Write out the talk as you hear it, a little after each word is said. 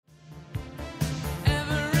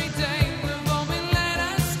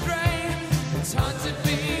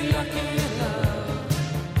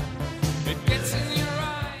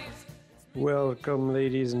Welcome,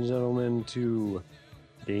 ladies and gentlemen, to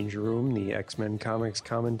Danger Room, the X-Men Comics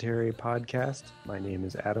Commentary Podcast. My name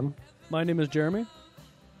is Adam. My name is Jeremy.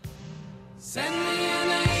 Send me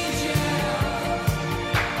an angel.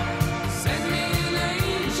 Send me an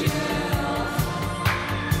angel.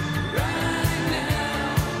 Right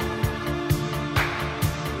now.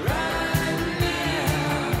 Right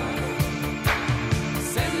now.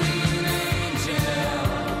 Send me an angel.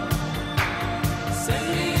 Send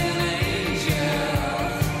me an angel.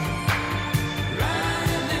 Right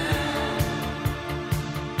now.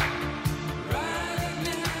 Right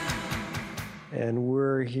now. And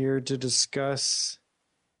we're here to discuss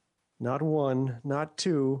not one, not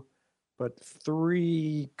two, but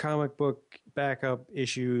 3 comic book backup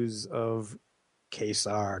issues of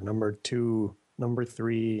Ka-Zar, number 2, number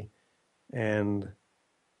 3, and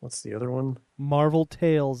what's the other one? Marvel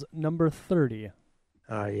Tales number 30.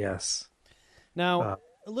 Yes. Now, a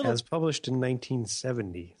little As published in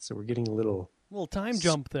 1970, so we're getting a little time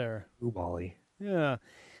jump there. screwball-y. Yeah.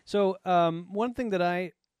 So one thing that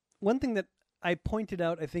I pointed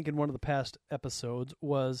out, I think, in one of the past episodes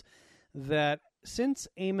was that since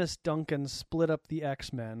Amos Duncan split up the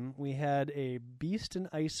X-Men, we had a Beast and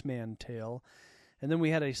Iceman tale, and then we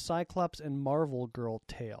had a Cyclops and Marvel Girl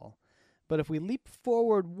tale. But if we leap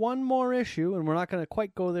forward one more issue, and we're not going to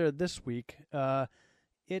quite go there this week,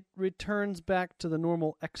 it returns back to the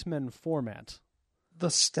normal X-Men format.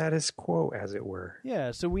 The status quo, as it were.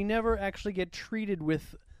 Yeah, so we never actually get treated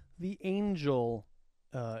with the Angel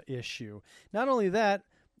issue. Not only that,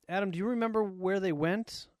 Adam, do you remember where they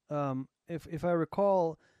went? If I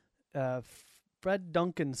recall, Fred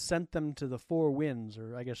Duncan sent them to the 4 winds,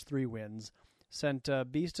 or I guess 3 winds. Sent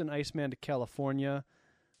Beast and Iceman to California.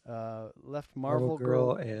 Left Marvel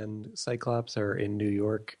Girl and Cyclops are in New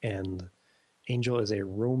York, and Angel is a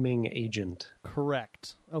roaming agent.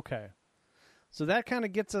 Correct. Okay. So that kind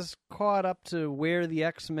of gets us caught up to where the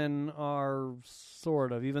X-Men are,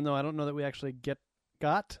 sort of, even though I don't know that we actually get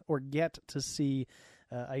to see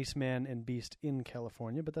Iceman and Beast in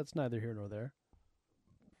California, but that's neither here nor there.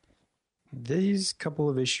 These couple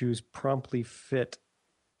of issues promptly fit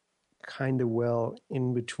kind of well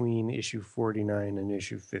in between issue 49 and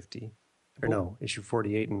issue 50. Or no, issue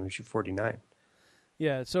 48 and issue 49.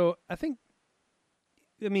 Yeah, so I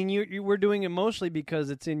mean, we're doing it mostly because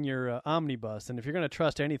it's in your omnibus, and if you're going to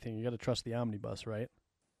trust anything, you got to trust the omnibus, right?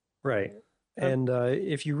 Right. And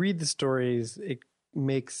if you read the stories, it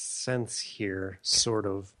makes sense here, sort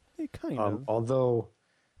of. It kind of. Although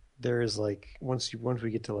there is once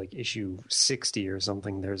we get to issue 60 or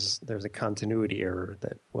something, there's a continuity error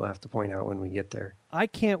that we'll have to point out when we get there. I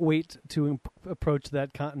can't wait to approach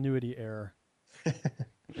that continuity error.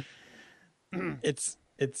 It's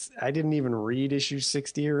I didn't even read issue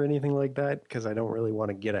 60 or anything like that because I don't really want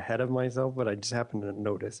to get ahead of myself, but I just happened to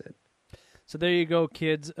notice it. So there you go,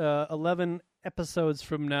 kids. 11 episodes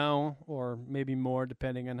from now, or maybe more,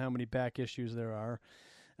 depending on how many back issues there are,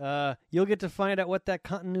 you'll get to find out what that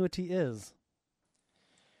continuity is.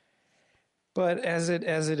 But as it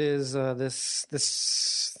is, this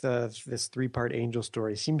 3-part Angel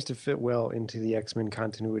story seems to fit well into the X-Men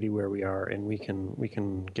continuity where we are, and we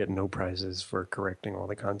can get no prizes for correcting all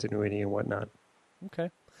the continuity and whatnot.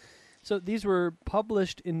 Okay. So these were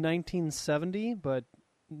published in 1970, but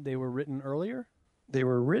they were written earlier? They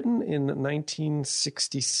were written in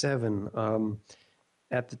 1967.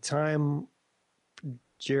 At the time,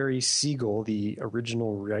 Jerry Siegel, the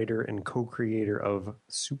original writer and co-creator of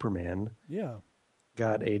Superman,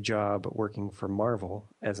 got a job working for Marvel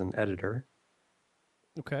as an editor.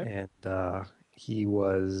 Okay. And he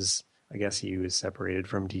was separated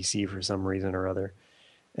from DC for some reason or other.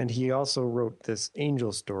 And he also wrote this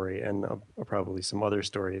Angel story and probably some other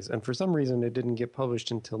stories. And for some reason, it didn't get published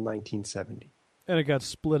until 1970. And it got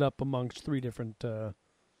split up amongst 3 different...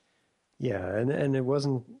 Yeah, and it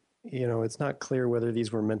wasn't... it's not clear whether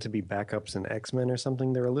these were meant to be backups in X-Men or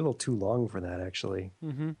something. They're a little too long for that, actually.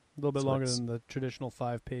 Mm-hmm. A little bit longer than the traditional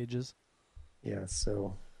 5 pages. Yeah,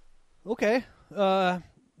 so... Okay.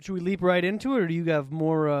 Should we leap right into it, or do you have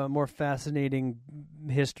more fascinating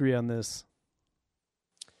history on this?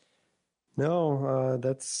 No,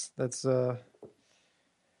 that's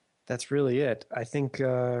really it. I think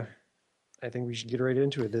we should get right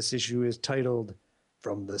into it. This issue is titled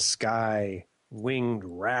 "From the Sky, Winged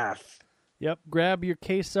Wrath." Yep. Grab your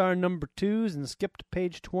Ka-Zar number 2s and skip to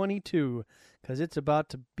page 22 because it's about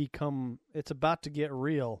to get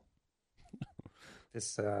real.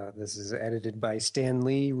 This is edited by Stan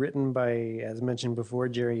Lee, written by, as mentioned before,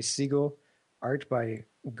 Jerry Siegel, art by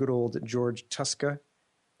good old George Tuska,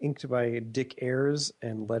 inked by Dick Ayers,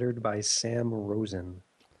 and lettered by Sam Rosen.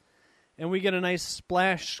 And we get a nice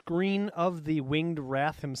splash screen of the winged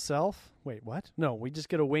Wrath himself. Wait, what? No, we just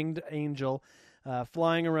get a winged angel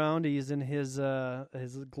flying around. He's in his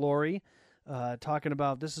glory, talking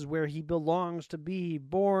about this is where he belongs to be,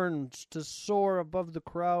 born to soar above the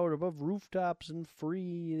crowd, above rooftops and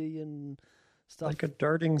free and stuff. Like a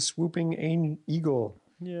darting, swooping eagle.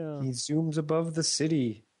 Yeah. He zooms above the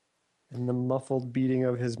city, and the muffled beating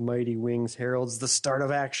of his mighty wings heralds the start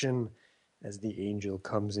of action as the angel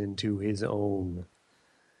comes into his own.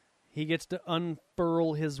 He gets to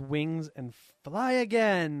unfurl his wings and fly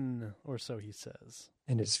again, or so he says.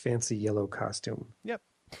 In his fancy yellow costume. Yep.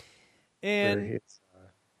 Where And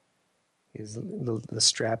the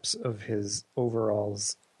straps of his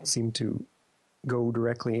overalls seem to go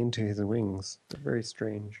directly into his wings. They're very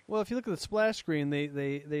strange. well, if you look at the splash screen,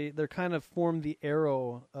 they're kind of form the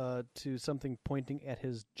arrow to something pointing at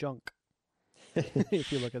his junk.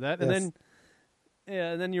 If you look at that, Yes.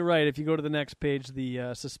 and then you're right. If you go to the next page,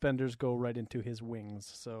 the suspenders go right into his wings.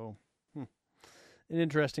 So, an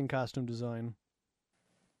interesting costume design.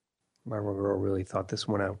 Marvel Girl really thought this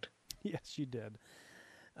one out. Yes, she did.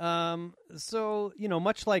 So,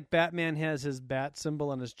 much like Batman has his bat symbol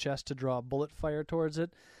on his chest to draw bullet fire towards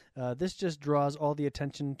it, this just draws all the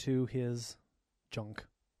attention to his junk.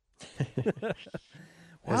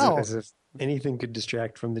 Wow. As if anything could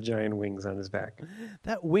distract from the giant wings on his back.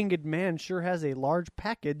 That winged man sure has a large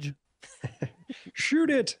package.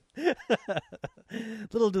 Shoot it!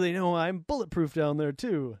 Little do they know I'm bulletproof down there,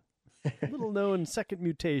 too. Little known second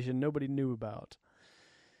mutation nobody knew about.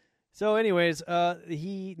 So anyways,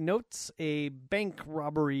 he notes a bank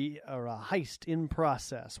robbery or a heist in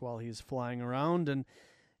process while he's flying around and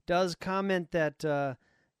does comment that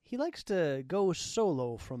he likes to go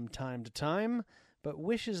solo from time to time, but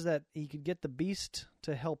wishes that he could get the Beast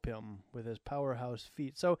to help him with his powerhouse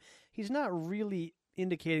feat. So he's not really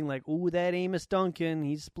indicating like, ooh, that Amos Duncan,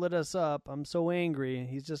 he split us up. I'm so angry.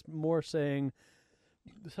 He's just more saying,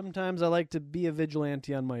 sometimes I like to be a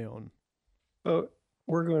vigilante on my own. Oh,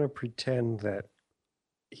 we're going to pretend that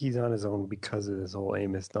he's on his own because of this whole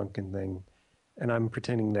Amos Duncan thing. And I'm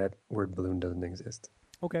pretending that word balloon doesn't exist.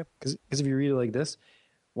 Okay. Because if you read it like this,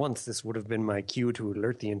 once this would have been my cue to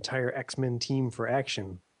alert the entire X-Men team for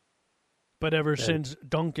action. But ever since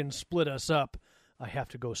Duncan split us up, I have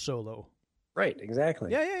to go solo. Right,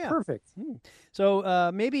 exactly. Yeah. Perfect.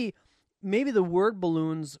 So maybe the word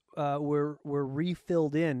balloons were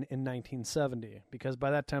refilled in 1970, because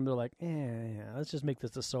by that time they're like, let's just make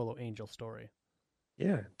this a solo angel story.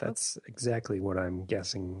 Yeah, that's exactly what I'm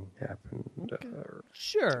guessing happened. Okay.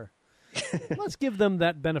 Sure. Let's give them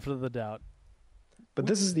that benefit of the doubt. But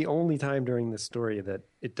this is the only time during this story that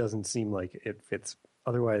it doesn't seem like it fits.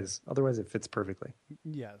 Otherwise it fits perfectly.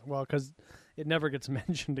 Yeah, well, because it never gets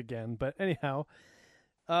mentioned again. But anyhow,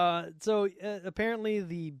 so apparently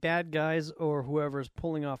the bad guys or whoever's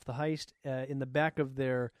pulling off the heist in the back of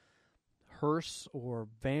their hearse or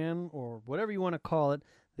van or whatever you want to call it,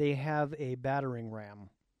 they have a battering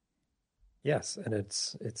ram. Yes, and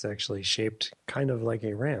it's actually shaped kind of like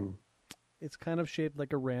a ram. It's kind of shaped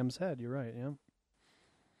like a ram's head. You're right, yeah.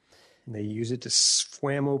 And they use it to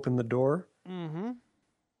swam open the door. Mm-hmm.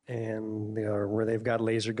 And they are where they've got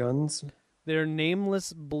laser guns. They're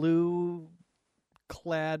nameless blue-clad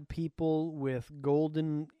people with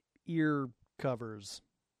golden ear covers.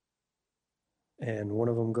 And one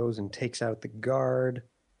of them goes and takes out the guard.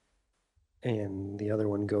 And the other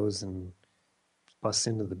one goes and busts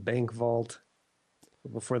into the bank vault.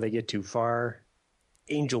 But before they get too far,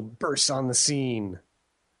 Angel bursts on the scene.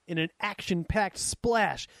 In an action-packed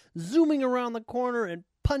splash, zooming around the corner and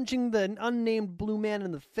punching the unnamed blue man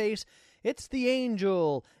in the face. It's the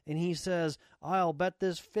Angel, and he says, I'll bet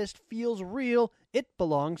this fist feels real. It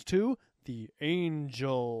belongs to the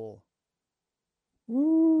Angel.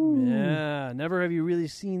 Woo. Yeah, never have you really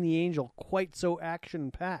seen the Angel quite so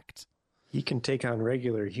action-packed. He can take on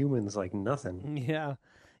regular humans like nothing. Yeah,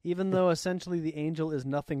 even though essentially the Angel is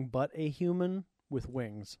nothing but a human with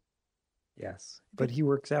wings. Yes, but he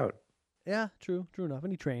works out. Yeah, true enough,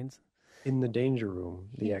 and he trains. In the Danger Room,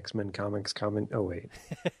 the X-Men comics comment. Oh, wait.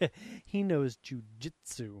 He knows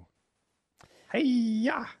jujitsu.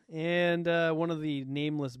 Hey-ya! And one of the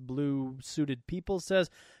nameless blue-suited people says,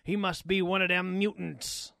 he must be one of them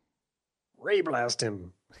mutants. Ray blast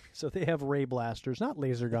him. So they have ray blasters, not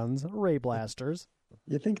laser guns, ray blasters.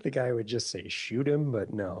 You think the guy would just say shoot him,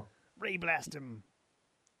 but no. Ray blast him.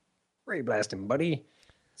 Ray blast him, buddy.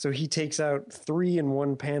 So he takes out 3 in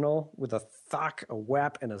one panel with a thock, a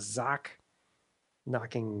whap, and a zock,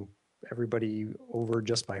 knocking everybody over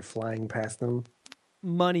just by flying past them.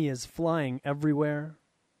 Money is flying everywhere.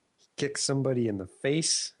 He kick somebody in the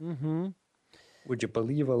face. Mm-hmm. Would you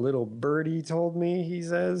believe a little birdie told me, he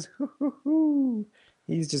says. Hoo-hoo-hoo.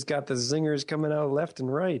 He's just got the zingers coming out left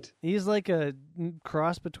and right. He's like a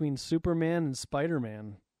cross between Superman and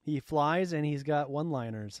Spider-Man. He flies and he's got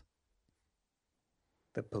one-liners.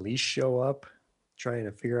 The police show up, trying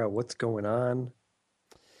to figure out what's going on.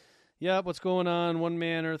 Yep, what's going on? One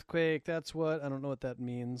man earthquake. That's what. I don't know what that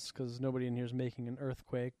means because nobody in here is making an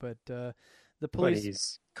earthquake. But the But police.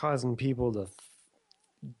 he's causing people to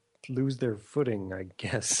lose their footing, I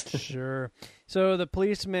guess. Sure. So the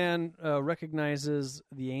policeman recognizes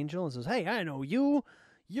the angel and says, "Hey, I know you.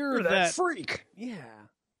 You're that freak. Yeah.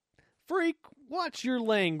 Freak, watch your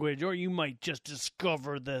language, or you might just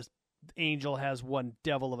discover the angel has one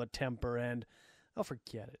devil of a temper and I'll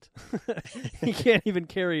forget it. He can't even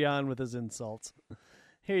carry on with his insults.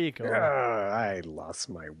 Here you go. I lost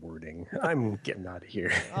my wording. I'm getting out of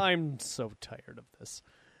here. I'm so tired of this.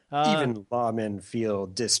 Even lawmen feel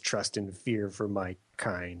distrust and fear for my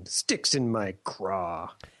kind. Sticks in my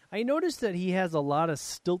craw. I noticed that he has a lot of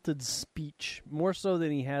stilted speech, more so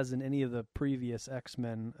than he has in any of the previous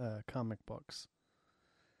X-Men comic books.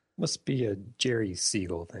 Must be a Jerry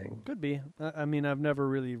Siegel thing. Could be. I mean, I've never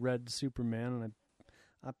really read Superman, and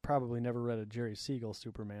I probably never read a Jerry Siegel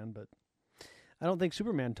Superman, but I don't think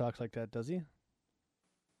Superman talks like that, does he?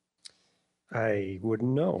 I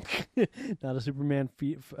wouldn't know. Not a Superman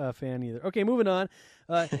fan either. Okay, moving on.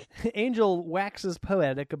 Angel waxes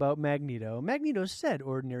poetic about Magneto. Magneto said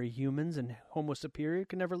ordinary humans and Homo Superior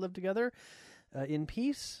can never live together in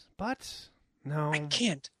peace, but no. I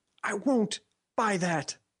can't. I won't buy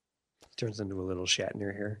that. Turns into a little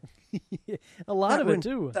Shatner here. A lot of it,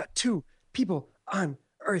 too. The two people on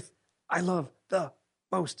Earth I love the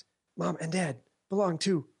most, Mom and Dad, belong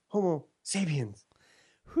to Homo sapiens.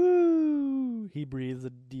 Whoo! He breathes a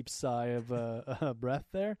deep sigh of breath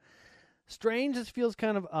there. Strange, this feels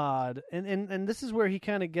kind of odd. And this is where he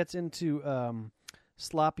kind of gets into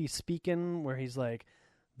sloppy speaking, where he's like,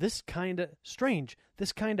 this kind of strange,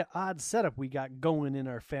 this kind of odd setup we got going in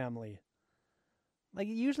our family. Like,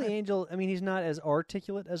 usually Angel, I mean, he's not as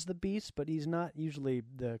articulate as the Beast, but he's not usually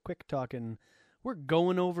the quick talking, we're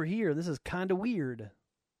going over here, this is kind of weird.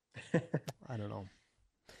 I don't know.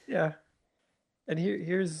 Yeah. And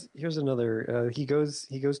here's another. He goes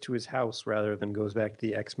to his house rather than goes back to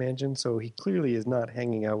the X-Mansion, so he clearly is not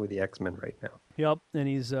hanging out with the X-Men right now. Yep, and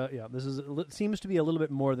he's this seems to be a little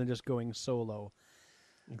bit more than just going solo.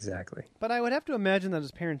 Exactly. But I would have to imagine that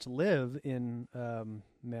his parents live in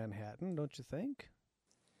Manhattan, don't you think?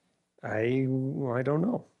 I don't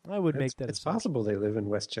know. I would make that. It's assumption. possible they live in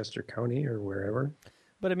Westchester County or wherever.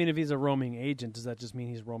 But I mean, if he's a roaming agent, does that just mean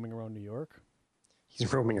he's roaming around New York?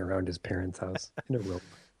 He's roaming around his parents' house in a rope.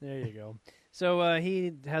 There you go. So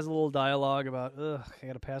he has a little dialogue about, I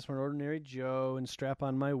got to pass for an ordinary Joe and strap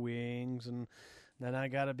on my wings, and then I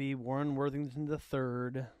got to be Warren Worthington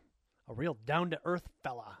III, a real down-to-earth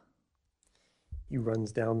fella. He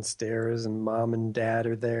runs downstairs, and Mom and Dad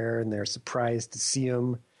are there, and they're surprised to see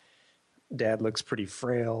him. Dad looks pretty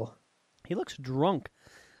frail. He looks drunk.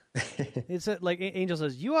 It's like Angel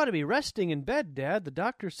says, you ought to be resting in bed, Dad. The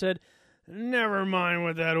doctor said, never mind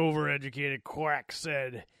what that overeducated quack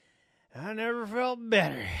said. I never felt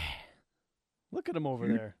better. Look at him over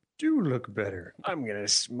there. Do look better. I'm going to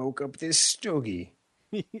smoke up this stogie.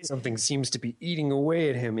 Something seems to be eating away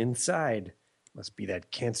at him inside. Must be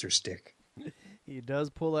that cancer stick. He does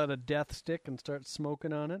pull out a death stick and start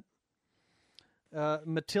smoking on it.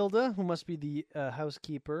 Matilda, who must be the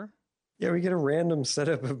housekeeper. Yeah, we get a random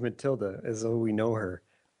setup of Matilda as though we know her.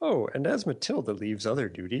 Oh, and as Matilda leaves other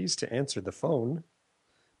duties to answer the phone.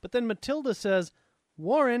 But then Matilda says,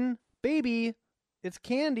 Warren, baby, it's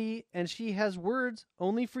Candy, and she has words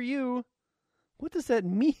only for you. What does that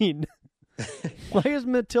mean? Why is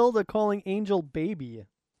Matilda calling Angel baby?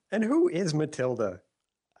 And who is Matilda?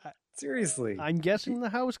 Seriously. I'm guessing the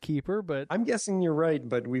housekeeper, but... I'm guessing you're right,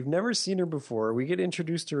 but we've never seen her before. We get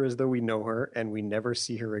introduced to her as though we know her, and we never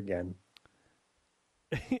see her again.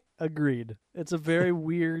 Agreed. It's a very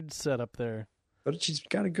weird setup there. But she's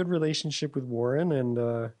got a good relationship with Warren,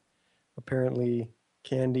 and apparently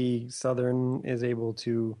Candy Southern is able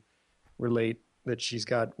to relate that she's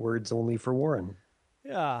got words only for Warren.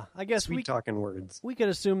 Yeah, I guess Sweet talking words. we could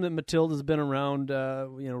assume that Matilda's been around,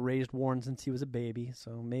 raised Warren since he was a baby,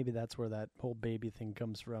 so maybe that's where that whole baby thing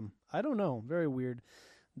comes from. I don't know. Very weird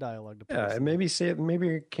dialogue to Yeah, place. and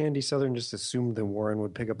maybe Candy Southern just assumed that Warren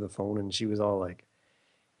would pick up the phone, and she was all like,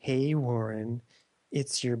 "Hey, Warren,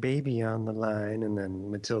 it's your baby on the line," and then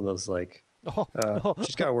Matilda's like,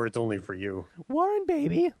 "She's got words only for you." Warren,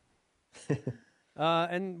 baby.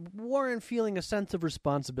 And Warren, feeling a sense of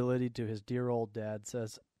responsibility to his dear old dad,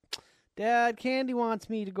 says, Dad, Candy wants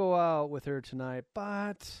me to go out with her tonight,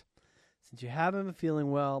 but since you haven't been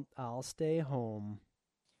feeling well, I'll stay home.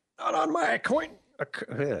 Not on my account.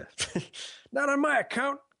 Not on my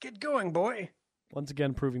account. Get going, boy. Once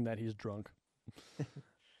again, proving that he's drunk.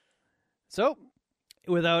 So,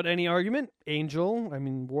 without any argument,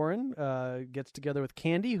 Warren, gets together with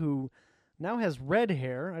Candy, who now has red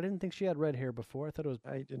hair. I didn't think she had red hair before. I thought it was...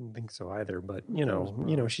 I didn't think so either, but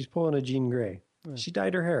she's pulling a Jean Grey. Yeah. She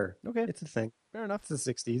dyed her hair. Okay. It's a thing. Fair enough. It's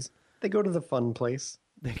the 60s. They go to the fun place.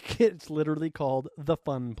 It's literally called The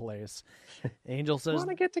Fun Place. Angel says... Want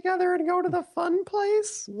to get together and go to the fun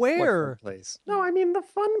place? Where? What fun place? No, I mean the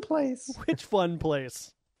fun place. Which fun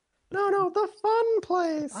place? No, the fun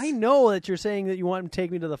place. I know that you're saying that you want to take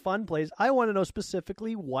me to the fun place. I want to know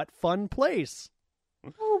specifically what fun place.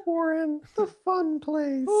 Oh, Warren, the fun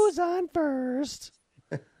place. Who's on first?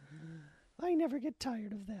 I never get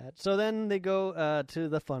tired of that. So then they go to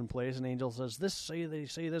the fun place, and Angel says, They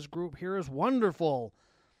say this group here is wonderful,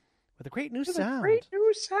 with a great new sound. A great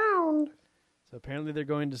new sound. So apparently they're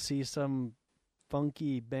going to see some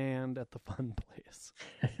funky band at the fun place.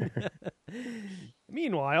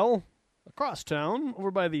 Meanwhile, across town, over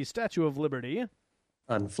by the Statue of Liberty,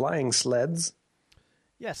 on flying sleds.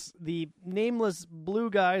 yes, the nameless blue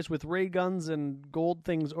guys with ray guns and gold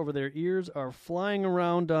things over their ears are flying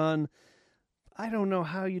around on, I don't know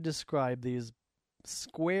how you describe these,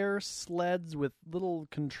 square sleds with little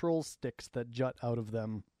control sticks that jut out of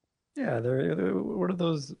them. Yeah, they're what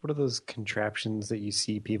are those contraptions that you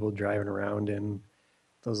see people driving around in?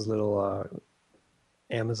 Those little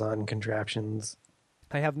Amazon contraptions.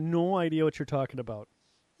 I have no idea what you're talking about.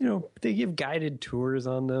 They give guided tours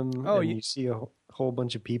on them. Oh, and you see a whole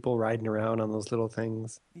bunch of people riding around on those little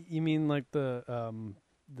things. You mean like the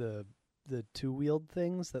two-wheeled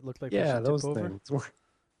things that look like Yeah, they should those tip over? things.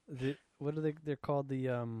 What are they? They're called the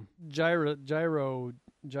gyro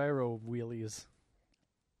wheelies.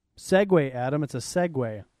 Segway, Adam. It's a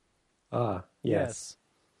Segway. Ah, yes.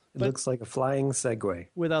 It But- looks like a flying Segway.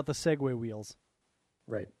 Without the Segway wheels.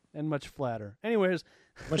 Right. And much flatter. Anyways,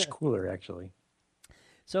 Much cooler, actually.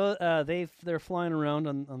 so they're flying around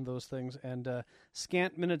on those things, and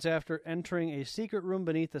scant minutes after entering a secret room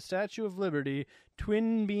beneath the Statue of Liberty,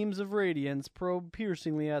 twin beams of radiance probe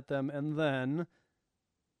piercingly at them, and then...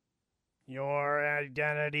 Your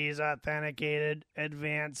identity's authenticated,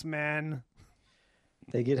 advanced men.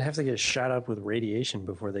 They have to get shot up with radiation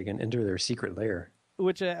before they can enter their secret lair.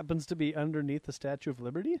 Which happens to be underneath the Statue of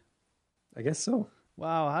Liberty? I guess so.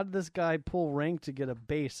 Wow, how did this guy pull rank to get a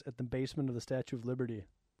base at the basement of the Statue of Liberty?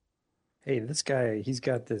 Hey, this guy, he's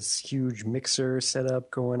got this huge mixer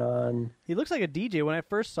setup going on. He looks like a DJ. When I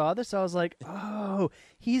first saw this, I was like, oh,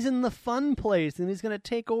 he's in the fun place, and he's going to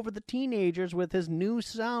take over the teenagers with his new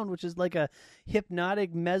sound, which is like a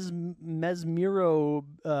hypnotic mesmero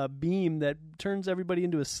beam that turns everybody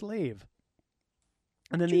into a slave.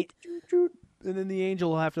 And then the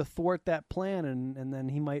angel will have to thwart that plan, and then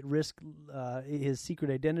he might risk his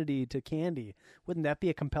secret identity to Candy. Wouldn't that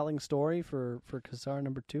be a compelling story for Kassar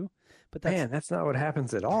number 2? But that's not what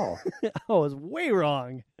happens at all. I was way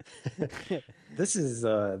wrong. This is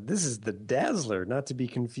the Dazzler, not to be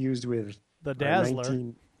confused with The Dazzler.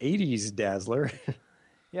 1980s Dazzler.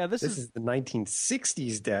 Yeah, this is the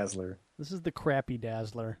 1960s Dazzler. This is the crappy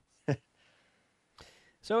Dazzler.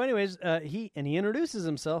 So, anyways, he introduces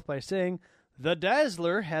himself by saying, "The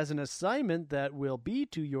Dazzler has an assignment that will be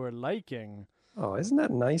to your liking." Oh, isn't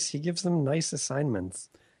that nice? He gives them nice assignments.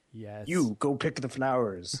 Yes. You go pick the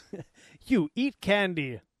flowers. You eat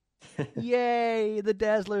candy. Yay! The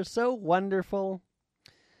Dazzler's so wonderful.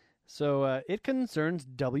 So it concerns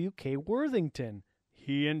W.K. Worthington.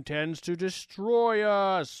 He intends to destroy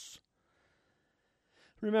us.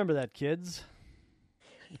 Remember that, kids.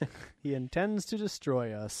 He intends to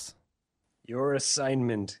destroy us. Your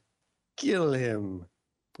assignment. Kill him.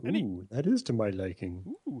 Ooh, that is to my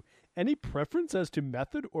liking. Ooh, any preference as to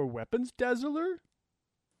method or weapons, Dazzler?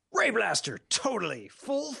 Ray Blaster, totally,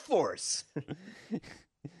 full force.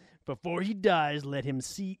 Before he dies, let him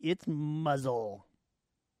see its muzzle.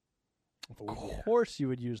 Of course you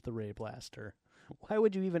would use the Ray Blaster. Why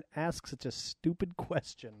would you even ask such a stupid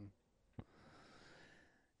question?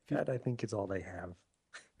 That, I think, is all they have.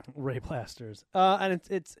 Ray Blasters. And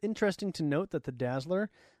it's interesting to note that the Dazzler,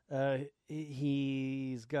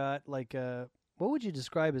 he's got like a... What would you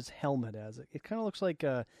describe his helmet as? It kind of looks like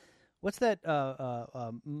what's that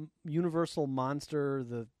universal monster,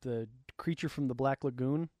 the creature from the Black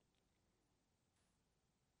Lagoon?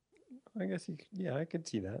 I guess I could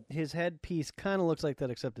see that. His headpiece kind of looks like that,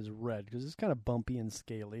 except it's red because it's kind of bumpy and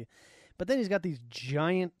scaly. But then he's got these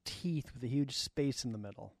giant teeth with a huge space in the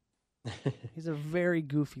middle. He's a very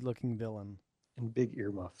goofy-looking villain. And big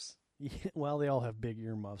earmuffs. Yeah, well, they all have big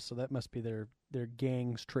earmuffs, so that must be their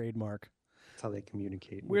gang's trademark. That's how they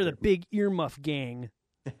communicate. We're the big earmuff gang.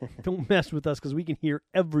 Don't mess with us because we can hear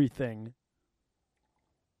everything.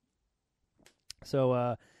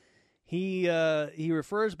 So he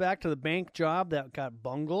refers back to the bank job that got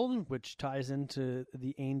bungled, which ties into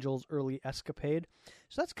the Angel's early escapade.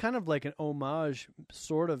 So that's kind of like an homage,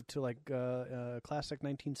 sort of, to like classic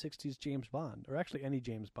 1960s James Bond, or actually any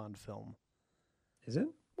James Bond film. Is it?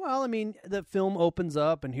 Well, I mean, the film opens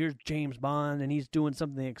up, and here's James Bond, and he's doing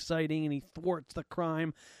something exciting, and he thwarts the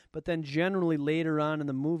crime. But then generally later on in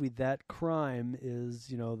the movie, that crime is,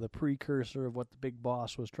 the precursor of what the big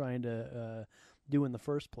boss was trying to do in the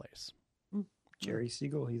first place. Jerry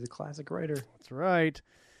Siegel, he's a classic writer. That's right.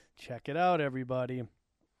 Check it out, everybody.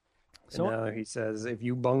 So and now he says, if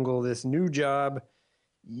you bungle this new job,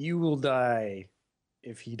 you will die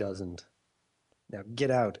if he doesn't. Now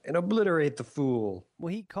get out and obliterate the fool.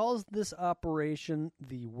 Well, he calls this operation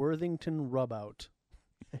the Worthington Rubout.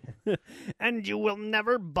 And you will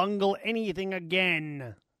never bungle anything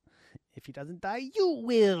again. If he doesn't die, you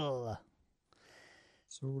will.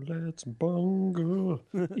 So let's bungle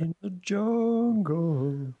in the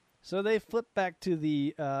jungle. So they flip back to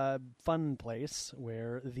the fun place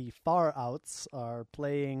where the Far Outs are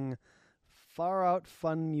playing Far Out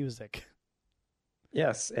fun music.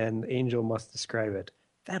 Yes, and Angel must describe it.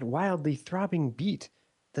 That wildly throbbing beat.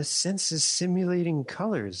 The senses simulating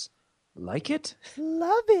colors. Like it?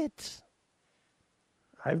 Love it.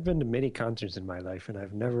 I've been to many concerts in my life, and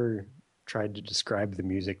I've never tried to describe the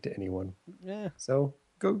music to anyone. Yeah. So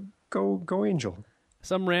go Angel.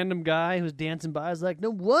 Some random guy who's dancing by is like, no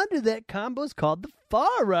wonder that combo's called the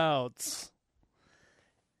Far Outs.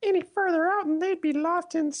 Any further out and they'd be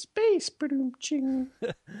lost in space. Ba-doom-ching.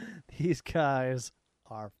 These guys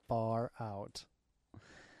are far out.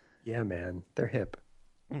 Yeah, man. They're hip.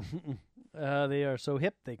 They are so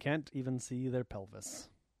hip they can't even see their pelvis.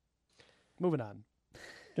 Moving on.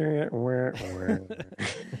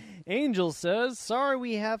 Angel says, sorry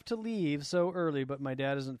we have to leave so early, but my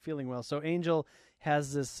dad isn't feeling well. So Angel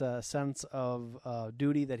has this sense of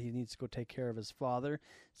duty that he needs to go take care of his father.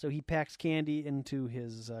 So he packs Candy into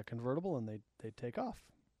his convertible, and they take off.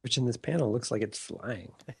 Which in this panel looks like it's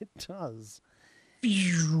flying. It does.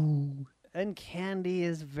 Phew. And Candy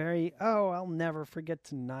is very, I'll never forget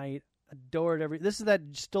tonight. Adored every... This is that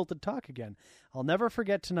stilted talk again. I'll never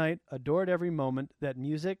forget tonight. Adored every moment. That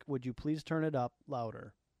music, would you please turn it up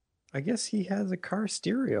louder? I guess he has a car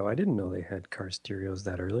stereo. I didn't know they had car stereos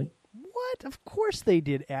that early. What? Of course they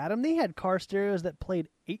did, Adam. They had car stereos that played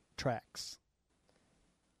 8 tracks.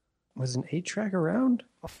 Was an 8-track around?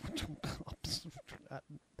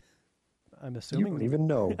 I'm assuming. You don't even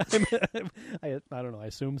know. I don't know. I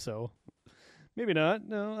assume so. Maybe not.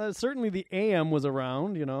 No, certainly the AM was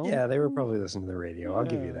around, Yeah, they were probably listening to the radio. I'll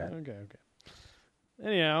give you that. Okay.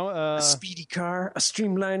 Anyhow. A speedy car, a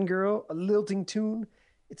streamlined girl, a lilting tune.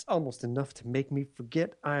 It's almost enough to make me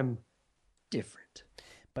forget I'm different.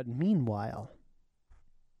 But meanwhile,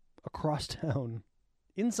 across town,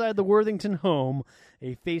 inside the Worthington home,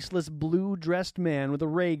 a faceless blue-dressed man with a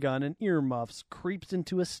ray gun and earmuffs creeps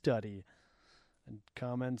into a study and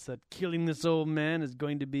comments that killing this old man is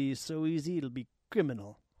going to be so easy it'll be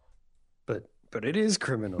criminal. But it is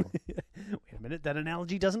criminal. Wait a minute, that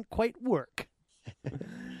analogy doesn't quite work.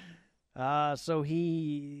 So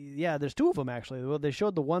there's 2 of them actually. Well, they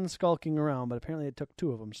showed the one skulking around, but apparently it took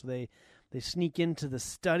 2 of them. So they sneak into the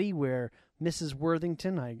study where Mrs.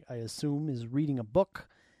 Worthington, I assume, is reading a book.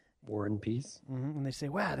 War and Peace. Mm-hmm. And they say,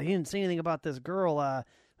 wow, they didn't say anything about this girl. What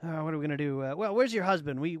are we going to do? Well, where's your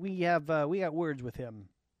husband? We got words with him.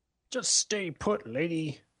 Just stay put,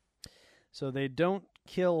 lady. So they don't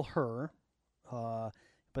kill her,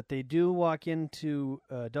 but they do walk into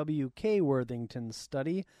W.K. Worthington's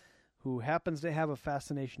study, who happens to have a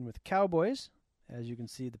fascination with cowboys, as you can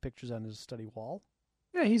see the pictures on his study wall.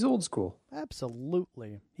 Yeah, he's old school.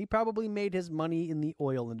 Absolutely. He probably made his money in the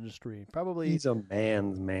oil industry. Probably. He's a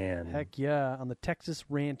man's man. Heck yeah, on the Texas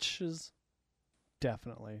ranches.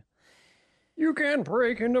 Definitely. You can't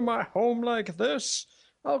break into my home like this.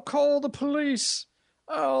 I'll call the police.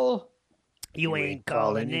 You ain't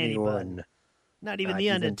calling anyone. Not even the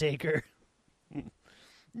Undertaker.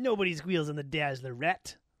 Nobody squeals on the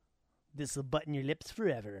Dazzlerette. This'll button your lips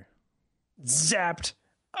forever. Zapped.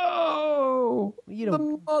 Oh,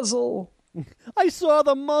 the muzzle. I saw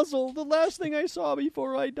the muzzle. The last thing I saw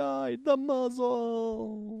before I died. The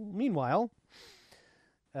muzzle. Meanwhile, Meanwhile,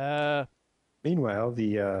 Meanwhile,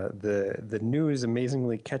 the news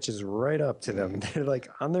amazingly catches right up to them. They're like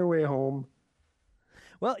on their way home.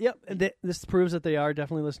 well, yep, this proves that they are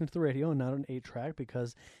definitely listening to the radio and not an 8-track,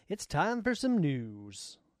 because it's time for some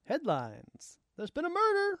news. Headlines. There's been a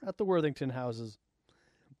murder at the Worthington houses.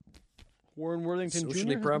 Warren Worthington Jr.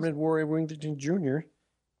 Socially prominent Warren Worthington Jr.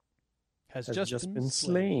 has has just been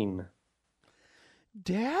slain.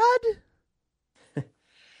 Dad?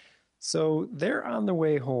 So they're on the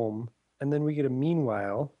way home, and then we get a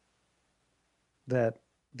meanwhile that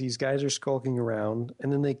these guys are skulking around,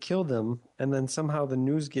 and then they kill them, and then somehow the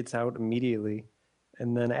news gets out immediately.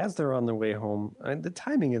 And then as they're on their way home, and the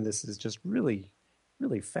timing of this is just really,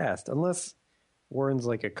 really fast, unless Warren's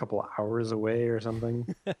like a couple hours away or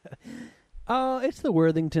something. Oh, it's the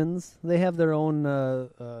Worthingtons. They have their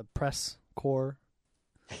own press corps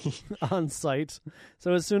on site.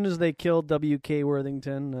 So as soon as they killed W.K.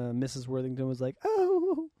 Worthington, Mrs. Worthington was like,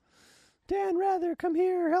 "Oh, Dan Rather, come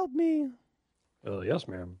here, help me." Yes,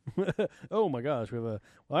 ma'am. Oh my gosh, we have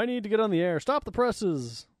I need to get on the air. Stop the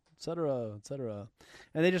presses, etc., etc.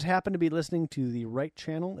 And they just happen to be listening to the right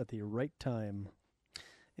channel at the right time.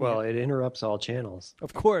 Well, it interrupts all channels.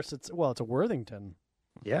 Of course, it's a Worthington.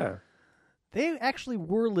 Yeah. They actually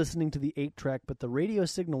were listening to the 8-track, but the radio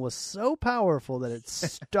signal was so powerful that it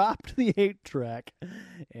stopped the 8-track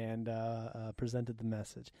and presented the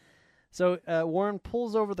message. So Warren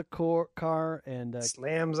pulls over the car and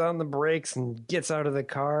slams on the brakes and gets out of the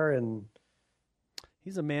car and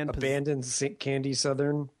he's a man abandons Candy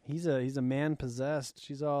Southern. He's a man possessed.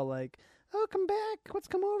 She's all like, "Oh, come back! What's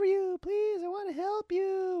come over you? Please, I want to help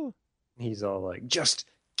you." He's all like, "Just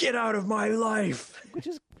get out of my life," which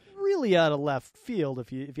is really out of left field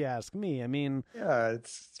if you ask me. I mean, yeah,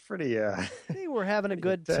 it's pretty. They were having a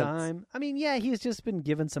good intense. time. I mean, yeah, he's just been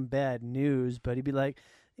given some bad news, but he'd be like,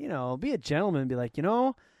 be a gentleman and be like,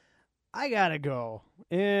 I gotta go.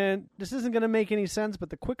 And this isn't going to make any sense, but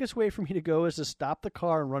the quickest way for me to go is to stop the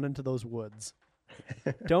car and run into those woods.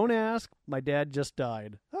 Don't ask. My dad just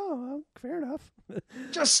died. Oh, well, fair enough.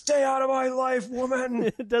 Just stay out of my life, woman.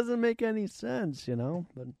 It doesn't make any sense,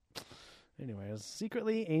 But anyways,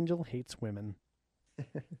 secretly, Angel hates women.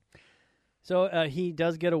 So he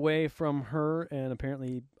does get away from her and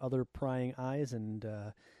apparently other prying eyes, and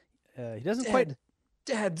he doesn't quite...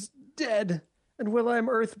 Dad's dead. And while I'm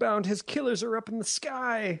earthbound, his killers are up in the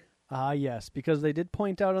sky. Ah, yes, because they did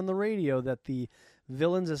point out on the radio that the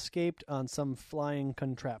villains escaped on some flying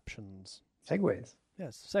contraptions. Segways.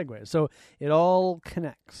 Yes, segways. So it all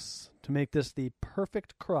connects to make this the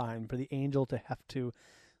perfect crime for the Angel to have to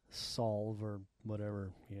solve or whatever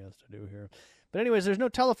he has to do here. But anyways, there's no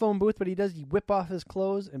telephone booth, but he does whip off his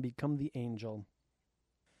clothes and become the Angel.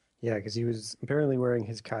 Yeah, because he was apparently wearing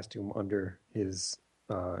his costume under his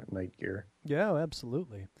night gear. Yeah,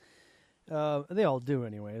 absolutely. They all do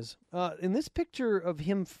anyways. In this picture of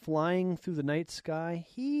him flying through the night sky,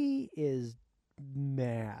 he is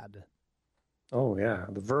mad. Oh, yeah.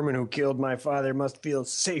 The vermin who killed my father must feel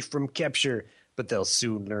safe from capture, but they'll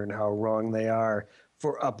soon learn how wrong they are,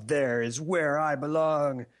 for up there is where I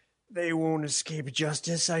belong. They won't escape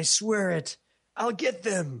justice, I swear it. I'll get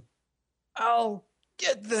them. I'll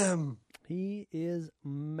get them. He is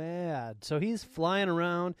mad. So he's flying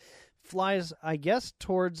around, flies, I guess,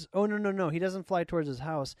 towards... Oh, no. He doesn't fly towards his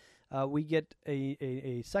house. We get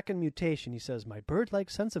a second mutation. He says, "My bird-like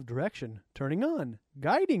sense of direction, turning on,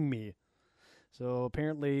 guiding me." So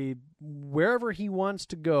apparently, wherever he wants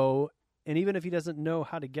to go, and even if he doesn't know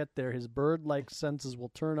how to get there, his bird-like senses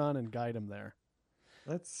will turn on and guide him there.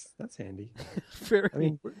 That's handy. Very. I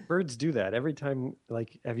mean, birds do that every time.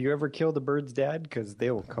 Like, have you ever killed a bird's dad? Because they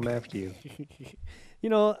will come after you.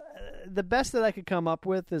 The best that I could come up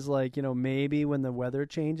with is like, maybe when the weather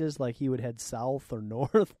changes, like he would head south or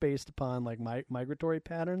north based upon like migratory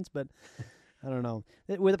patterns. But I don't know.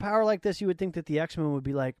 With a power like this, you would think that the X-Men would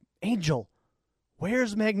be like, "Angel,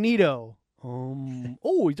 where's Magneto?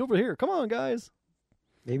 Oh, he's over here. Come on, guys."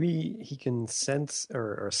 Maybe he can sense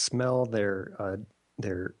or smell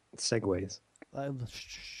their segways. I'm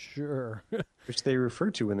sure. Which they refer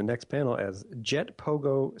to in the next panel as jet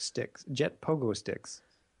pogo sticks. Jet pogo sticks.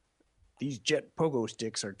 These jet pogo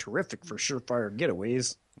sticks are terrific for surefire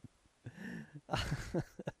getaways.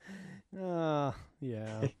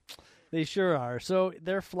 Yeah. They sure are. So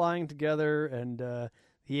they're flying together, and the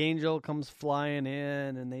Angel comes flying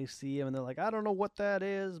in, and they see him, and they're like, "I don't know what that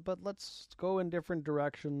is, but let's go in different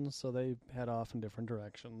directions." So they head off in different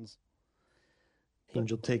directions.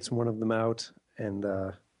 Angel takes one of them out, and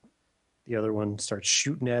the other one starts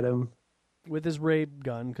shooting at him with his ray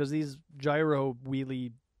gun, because these gyro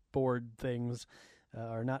wheelie board things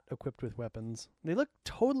are not equipped with weapons. They look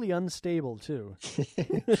totally unstable too.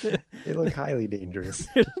 They look highly dangerous.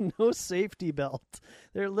 There's no safety belt.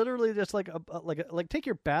 They're literally just like like take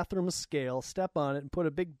your bathroom scale, step on it, and put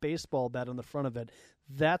a big baseball bat on the front of it.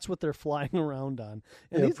 That's what they're flying around on.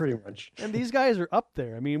 And Yeah, these, pretty much. and these guys are up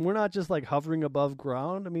there. I mean, we're not just like hovering above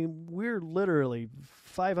ground. I mean, we're literally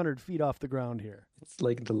 500 feet off the ground here. It's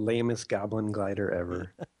like the lamest goblin glider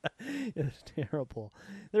ever. It's terrible.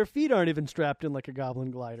 Their feet aren't even strapped in like a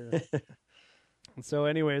goblin glider. So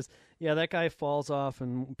anyways, yeah, that guy falls off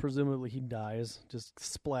and presumably he dies, just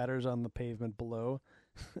splatters on the pavement below.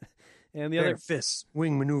 And the Their other fists,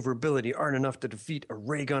 wing maneuverability aren't enough to defeat a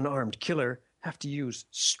ray gun armed killer. Have to use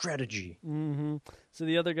strategy. So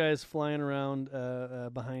the other guy's flying around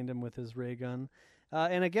behind him with his ray gun.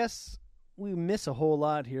 And I guess we miss a whole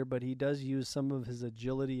lot here, but he does use some of his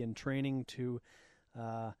agility and training to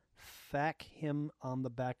thack him on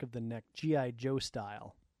the back of the neck, G.I. Joe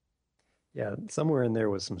style. Yeah, somewhere in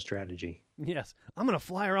there was some strategy. Yes, I'm going to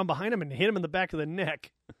fly around behind him and hit him in the back of the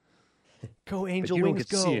neck. Go, Angel but you Wings, don't get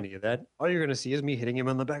go. to see any of that. All you're going to see is me hitting him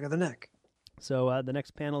on the back of the neck. So the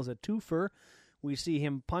next panel is a twofer. We see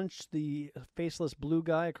him punch the faceless blue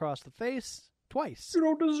guy across the face twice. You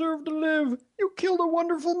don't deserve to live. You killed a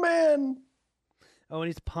wonderful man. Oh, and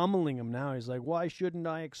he's pummeling him now. He's like, why shouldn't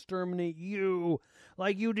I exterminate you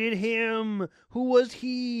like you did him? Who was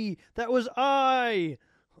he? That was I.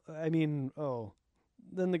 I mean, oh.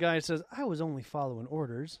 Then the guy says, I was only following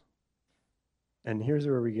orders. And here's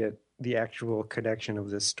where we get the actual connection of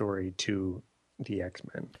this story to the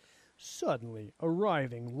X-Men. Suddenly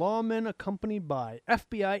arriving, lawmen accompanied by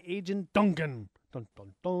FBI agent Duncan. Dun,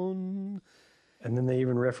 dun, dun. And then they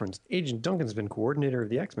even referenced Agent Duncan's been coordinator of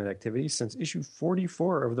the X-Men activities since issue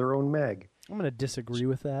 44 of their own mag. I'm going to disagree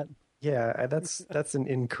with that. Yeah, that's an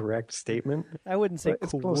incorrect statement. I wouldn't say But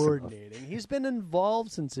it's close enough. coordinating. He's been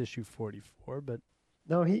involved since issue 44, but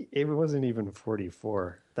No, it wasn't even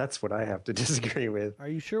 44. That's what I have to disagree with. are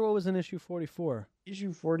you sure what was in issue 44?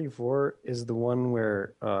 Issue 44 is the one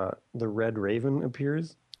where the Red Raven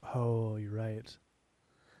appears. Oh, you're right.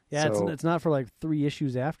 Yeah, So- it's not for like 3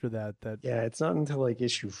 issues after that. Yeah, it's not until like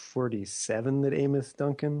issue 47 that Amos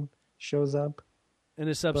Duncan shows up. And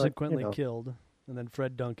is subsequently know. killed, and then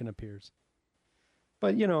Fred Duncan appears.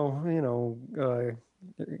 But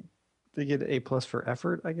they get A+ for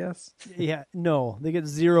effort, I guess. Yeah, no, they get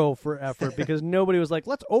 0 for effort because nobody was like,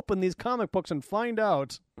 let's open these comic books and find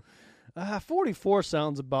out. 44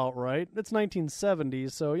 sounds about right. It's 1970,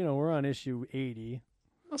 so we're on issue 80.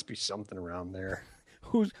 Must be something around there.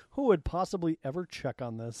 Who would possibly ever check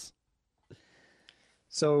on this?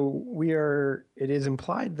 So it is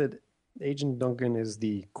implied that Agent Duncan is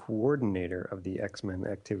the coordinator of the X-Men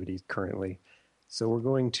activities currently. So we're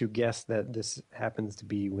going to guess that this happens to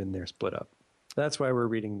be when they're split up. That's why we're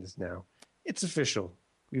reading this now. It's official.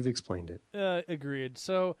 We've explained it. Agreed.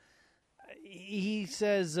 So he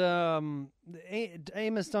says,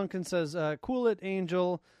 Amos Duncan says, cool it,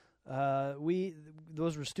 Angel.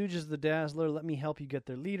 Those were stooges of the Dazzler. Let me help you get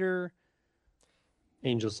their leader.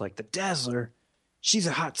 Angel's like, the Dazzler? She's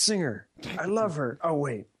a hot singer. I love her. Oh,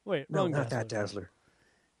 wait. Wait, No, wrong not Dazzler. that Dazzler.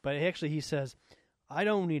 But actually he says, I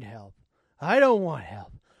don't need help. I don't want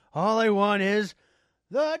help. All I want is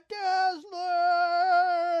the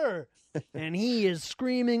Dazzler! And he is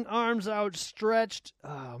screaming, arms outstretched.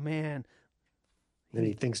 Oh, man. Then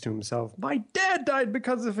he thinks to himself, my dad died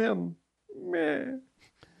because of him. Meh.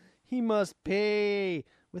 He must pay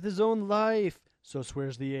with his own life. So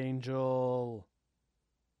swears the angel.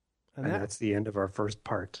 And that's the end of our first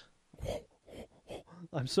part.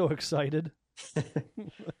 I'm so excited.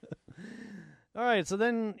 All right, so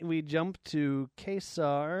then we jump to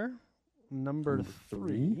Kesar number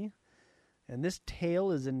 3. And this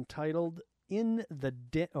tale is entitled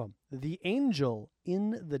The Angel in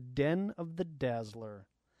the Den of the Dazzler.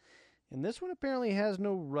 And this one apparently has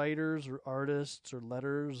no writers or artists or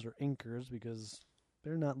letters or inkers because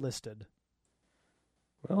they're not listed.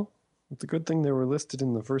 Well, it's a good thing they were listed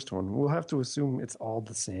in the first one. We'll have to assume it's all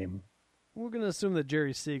the same. We're going to assume that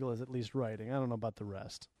Jerry Siegel is at least writing. I don't know about the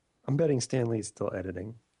rest. I'm betting Stanley's still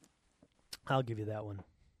editing. I'll give you that one.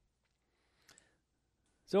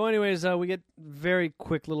 So anyways, we get very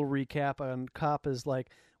quick little recap on Cop is like,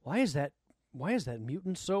 why is that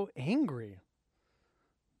mutant so angry?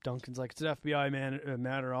 Duncan's like, it's an FBI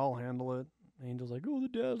matter, I'll handle it. Angel's like, oh, the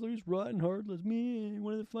Dazzler's rotten, heartless, me.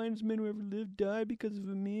 One of the finest men who ever lived died because of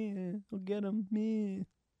me. I'll get him, me.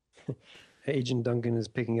 Agent Duncan is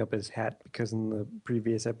picking up his hat because in the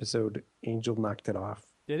previous episode, Angel knocked it off.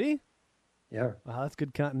 Did he? Yeah. Wow, that's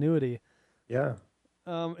good continuity. Yeah.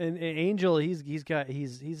 And Angel,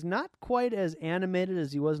 he's not quite as animated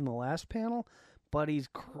as he was in the last panel, but he's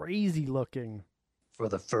crazy looking. For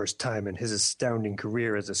the first time in his astounding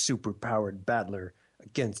career as a superpowered battler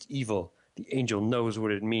against evil, the Angel knows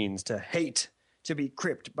what it means to hate, to be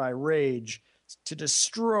gripped by rage, to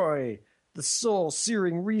destroy. The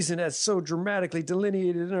soul-searing reason, as so dramatically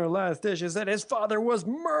delineated in our last issue, is that his father was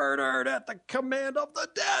murdered at the command of the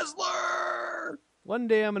Dazzler! One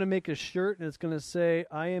day I'm going to make a shirt and it's going to say,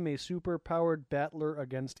 I am a super-powered battler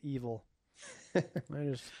against evil. I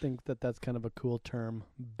just think that that's kind of a cool term,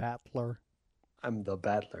 battler. I'm the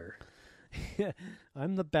battler.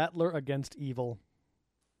 I'm the battler against evil.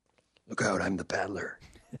 Look out, I'm the battler.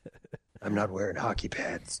 I'm not wearing hockey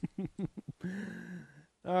pads.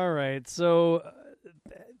 All right, so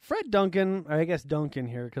Fred Duncan, I guess Duncan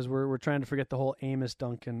here, because we're trying to forget the whole Amos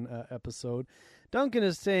Duncan episode. Duncan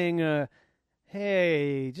is saying,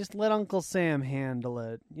 hey, just let Uncle Sam handle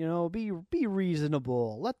it. You know, be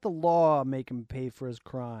reasonable. Let the law make him pay for his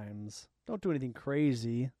crimes. Don't do anything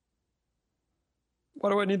crazy. Why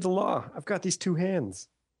do I need the law? I've got these two hands.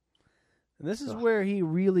 And this is where he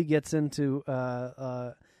really gets into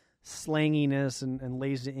slanginess and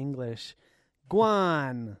lazy English.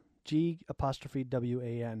 Guan,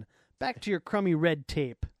 G''WAN. Back to your crummy red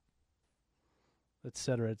tape,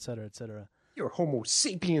 etc., etc., etc. Your Homo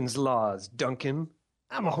sapiens laws, Duncan.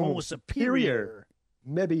 I'm a Homo superior.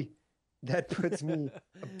 Maybe that puts me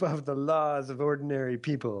above the laws of ordinary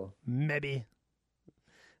people. Maybe.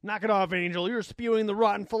 Knock it off, Angel. You're spewing the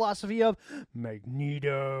rotten philosophy of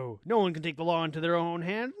Magneto. No one can take the law into their own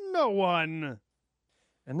hand. No one.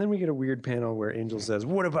 And then we get a weird panel where Angel says,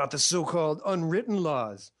 what about the so-called unwritten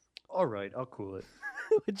laws? All right, I'll cool it.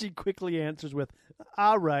 Which he quickly answers with,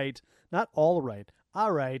 all right. Not all right.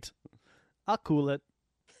 All right. I'll cool it.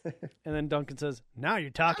 And then Duncan says, now you're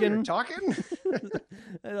talking. You're talking?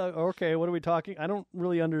 Okay, what are we talking? I don't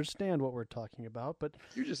really understand what we're talking about, but...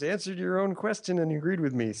 You just answered your own question and agreed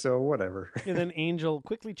with me, so whatever. And then Angel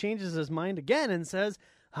quickly changes his mind again and says,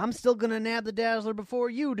 I'm still going to nab the Dazzler before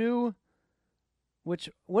you do.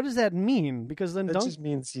 Which, what does that mean? Because then that just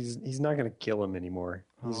means he's not going to kill him anymore.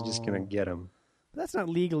 He's just going to get him. That's not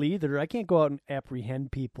legal either. I can't go out and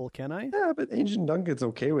apprehend people, can I? Yeah, but Agent Duncan's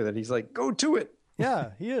okay with it. He's like, go to it.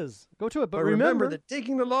 Yeah, he is. Go to it. But remember that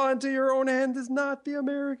taking the law into your own hands is not the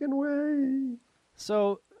American way.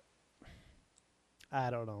 So,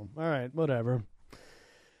 I don't know. All right, whatever.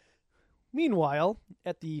 Meanwhile,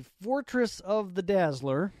 at the Fortress of the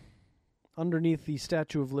Dazzler, underneath the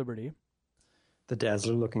Statue of Liberty, the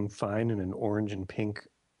Dazzler looking fine in an orange and pink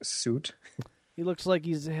suit. He looks like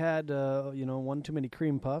he's had, one too many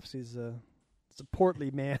cream puffs. He's a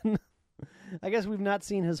portly man. I guess we've not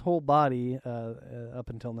seen his whole body up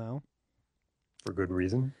until now. For good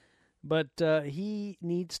reason. But he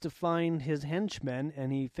needs to find his henchmen,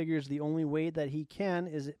 and he figures the only way that he can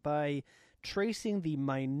is by tracing the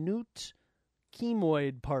minute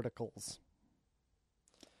chemoid particles.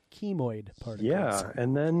 Yeah,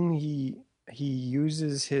 and then he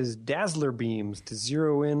uses his Dazzler beams to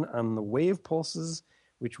zero in on the wave pulses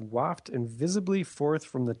which waft invisibly forth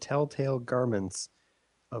from the telltale garments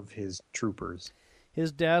of his troopers.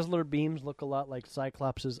 His Dazzler beams look a lot like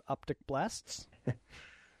Cyclops' optic blasts.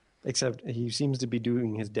 Except he seems to be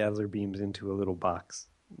doing his Dazzler beams into a little box.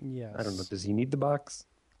 Yes. I don't know. Does he need the box?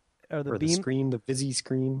 Or the screen, the Vizzy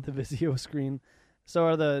screen? The Vizio screen. So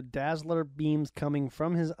are the Dazzler beams coming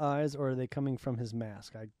from his eyes, or are they coming from his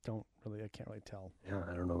mask? I can't really tell. Yeah,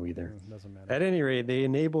 I don't know either. It doesn't matter. At any rate, they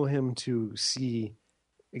enable him to see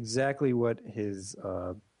exactly what his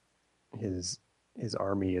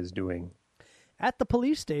army is doing. At the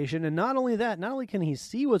police station, and not only that, not only can he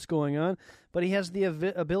see what's going on, but he has the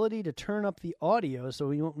ability to turn up the audio so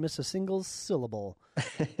he won't miss a single syllable.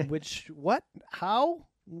 Which, what? How?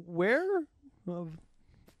 Where?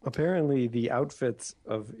 Apparently, the outfits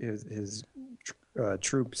of his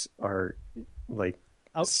troops are like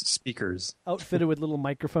speakers. Outfitted with little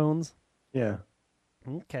microphones? Yeah.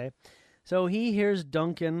 Okay. So he hears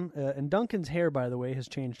Duncan, and Duncan's hair, by the way, has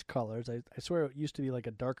changed colors. I swear it used to be like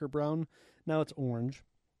a darker brown. Now it's orange.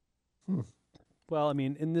 Well, I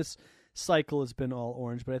mean, in this cycle, it's been all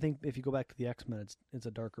orange, but I think if you go back to the X-Men, it's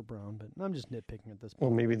a darker brown. But I'm just nitpicking at this point.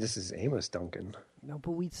 Well, maybe this is Amos Duncan. No,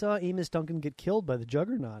 but we saw Amos Duncan get killed by the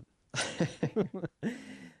Juggernaut.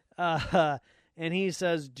 And he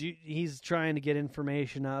says he's trying to get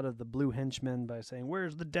information out of the Blue Henchman by saying,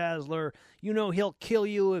 "Where's the Dazzler? You know he'll kill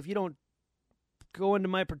you if you don't go into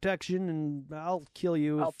my protection, and I'll kill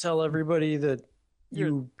you. I'll tell everybody that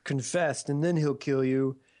you confessed, and then he'll kill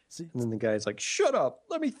you." And then the guy's like, "Shut up.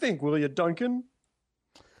 Let me think, will you, Duncan?"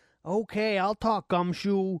 Okay, I'll talk,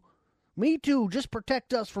 Gumshoe. Me too, just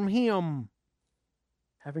protect us from him.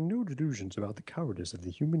 Having no delusions about the cowardice of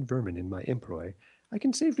the human vermin in my employ, I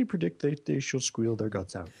can safely predict that they shall squeal their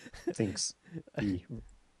guts out, thinks the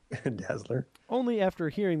Dazzler. Only after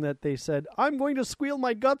hearing that they said, I'm going to squeal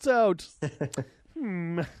my guts out.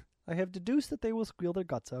 I have deduced that they will squeal their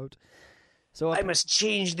guts out. So I must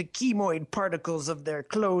change the chemoid particles of their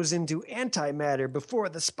clothes into antimatter before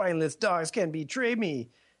the spineless dogs can betray me.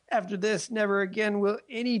 After this, never again will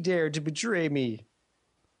any dare to betray me.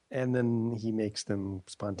 And then he makes them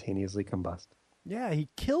spontaneously combust. yeah, he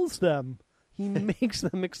kills them. He makes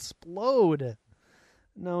them explode.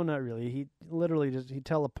 No, not really. He literally just he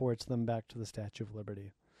teleports them back to the Statue of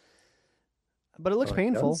Liberty. But it looks Oh, he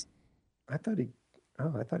painful. does? I thought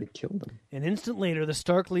he killed them. An instant later, the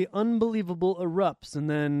starkly unbelievable erupts, and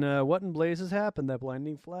then what in blazes happened? That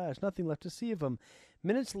blinding flash. Nothing left to see of him.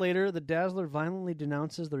 Minutes later, the Dazzler violently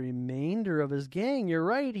denounces the remainder of his gang. You're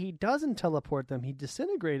right, he doesn't teleport them. He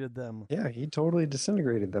disintegrated them. Yeah, he totally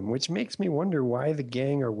disintegrated them, which makes me wonder why the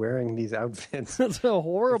gang are wearing these outfits. That's a If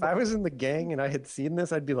horrible. I was in the gang and I had seen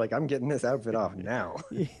this, I'd be like, I'm getting this outfit off now.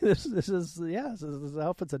 this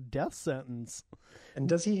outfit's a death sentence. And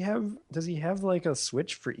does he have like a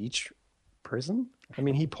switch for each person? I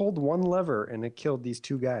mean, he pulled one lever and it killed these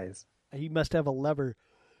two guys. He must have a lever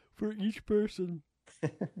for each person.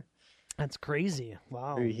 That's crazy.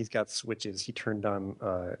 Wow. Maybe he's got switches. He turned on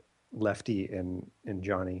Lefty and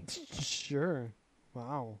Johnny. Sure.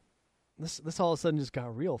 Wow. This all of a sudden just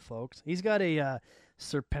got real, folks. He's got a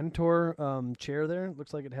Serpentor chair there.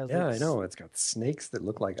 Looks like it has Yeah, like I know. It's got snakes that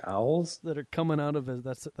look like owls. that are coming out of his.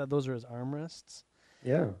 Those are his armrests.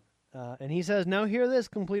 Yeah. And he says, "Now hear this: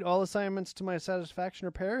 complete all assignments to my satisfaction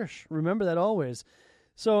or perish. Remember that always."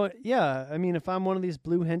 So yeah, I mean, if I'm one of these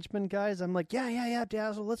blue henchmen guys, I'm like, yeah,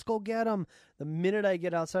 Dazzle, let's go get him. The minute I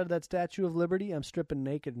get outside of that Statue of Liberty, I'm stripping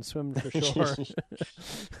naked and swimming for shore.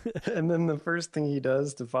 And then the first thing he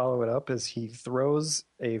does to follow it up is he throws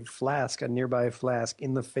a nearby flask,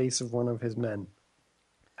 in the face of one of his men.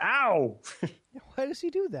 Ow! Why does he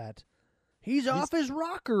do that? He's off his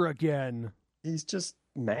rocker again. He's just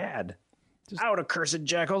mad. Out, accursed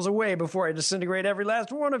jackals, away before I disintegrate every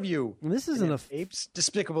last one of you. And this isn't Apes,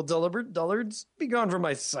 despicable dullards, be gone from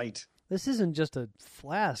my sight. This isn't just a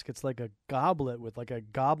flask. It's like a goblet with like a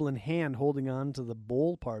goblin hand holding on to the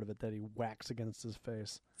bowl part of it that he whacks against his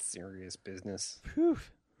face. Serious business. Phew.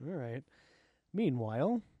 All right.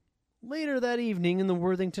 Meanwhile, later that evening in the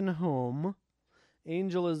Worthington home,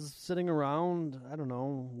 Angel is sitting around, I don't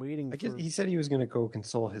know, waiting I guess for... he said he was going to go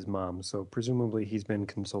console his mom, so presumably he's been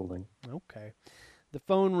consoling. Okay. The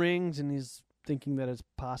phone rings, and he's thinking that it's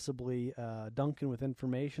possibly Duncan with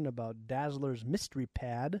information about Dazzler's mystery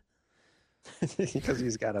pad. Because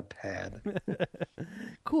he's got a pad.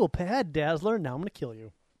 Cool pad, Dazzler. Now I'm going to kill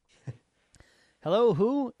you. Hello,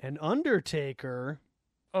 who? An Undertaker.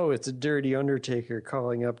 Oh, it's a dirty Undertaker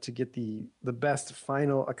calling up to get the best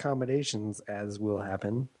final accommodations, as will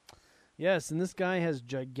happen. Yes, and this guy has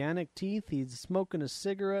gigantic teeth. He's smoking a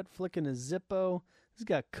cigarette, flicking a Zippo. He's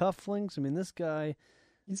got cufflinks. I mean, this guy...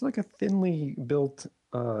 He's like a thinly built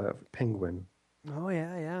penguin. Oh,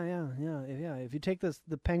 yeah. If you take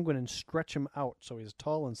the penguin and stretch him out so he's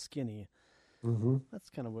tall and skinny, Mm-hmm. that's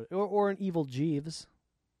kind of what... Or an evil Jeeves.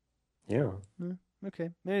 Yeah.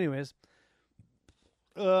 Okay. Anyways...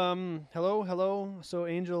 hello. So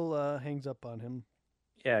Angel hangs up on him.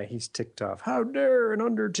 Yeah, he's ticked off. How dare an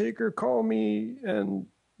Undertaker call me and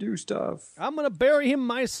do stuff? I'm going to bury him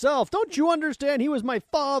myself. Don't you understand? He was my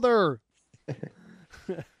father.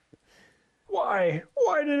 Why?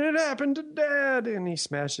 Why did it happen to Dad? And he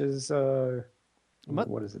smashes,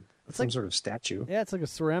 what is it? Some sort of statue. Yeah, it's like a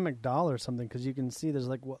ceramic doll or something, because you can see there's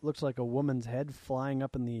like what looks like a woman's head flying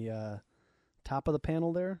up in the top of the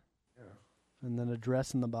panel there. Yeah. And then a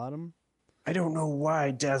dress in the bottom. I don't know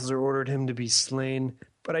why Dazzler ordered him to be slain,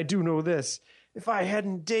 but I do know this. If I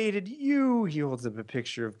hadn't dated you, he holds up a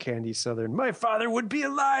picture of Candy Southern, my father would be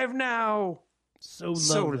alive now. So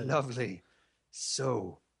lovely.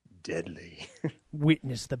 So deadly.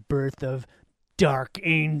 Witness the birth of Dark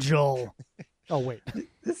Angel. Oh, wait.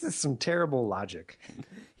 This is some terrible logic.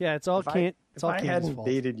 Yeah, it's all If I Candy's hadn't fault.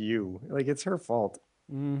 dated you, like, it's her fault.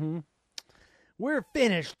 Mm-hmm. We're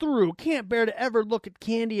finished through. Can't bear to ever look at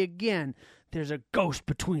Candy again. There's a ghost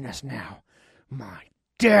between us now. My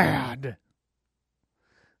dad.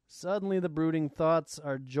 Suddenly the brooding thoughts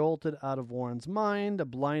are jolted out of Warren's mind. A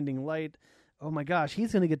blinding light. Oh my gosh,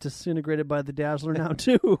 he's going to get disintegrated by the Dazzler now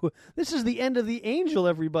too. This is the end of the Angel,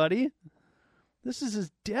 everybody. This is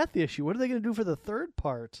his death issue. What are they going to do for the third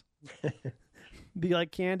part? Be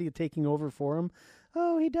like Candy taking over for him.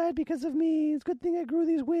 oh, he died because of me. It's a good thing I grew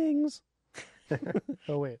these wings.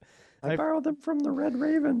 Oh, wait. I borrowed them from the Red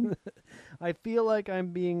Raven. I feel like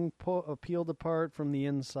I'm being peeled apart from the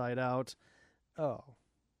inside out. Oh.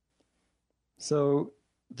 So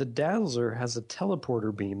the Dazzler has a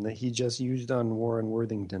teleporter beam that he just used on Warren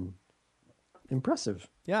Worthington. Impressive.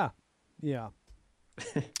 Yeah. Yeah.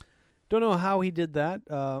 Don't know how he did that.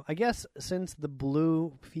 I guess since the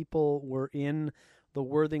blue people were in the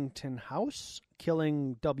Worthington house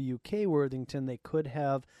killing W.K. Worthington, they could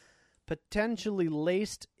have potentially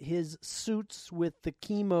laced his suits with the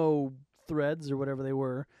chemo threads or whatever they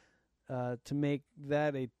were to make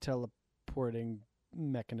that a teleporting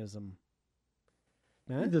mechanism.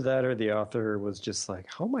 Eh? Either that or the author was just like,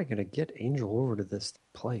 how am I going to get Angel over to this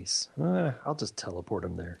place? I'll just teleport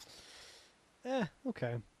him there.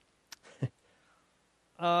 Okay.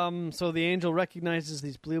 So the Angel recognizes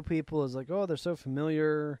these blue people as like, oh, they're so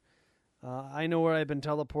familiar. I know where I've been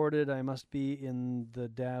teleported. I must be in the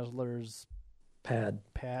Dazzler's Pad.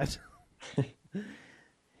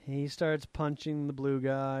 He starts punching the blue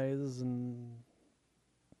guys and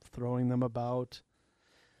throwing them about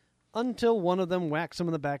until one of them whacks him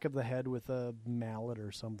in the back of the head with a mallet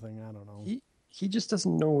or something. I don't know. He just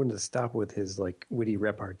doesn't know when to stop with his like witty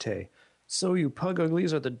repartee. So you pug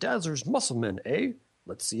uglies are the Dazzler's muscle men, eh?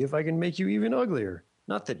 Let's see if I can make you even uglier.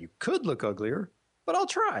 Not that you could look uglier, but I'll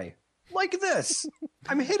try. Like this.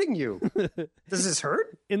 I'm hitting you. Does this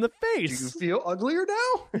hurt? In the Do face. you feel uglier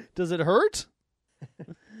now? Does it hurt?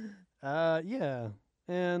 Yeah.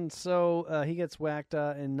 And so he gets whacked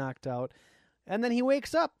and knocked out. And then he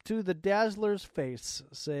wakes up to the Dazzler's face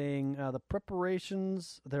saying,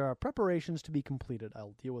 there are preparations to be completed.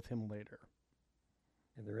 I'll deal with him later.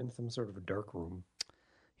 And they're in some sort of a dark room.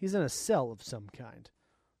 He's in a cell of some kind.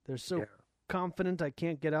 They're so Yeah. confident I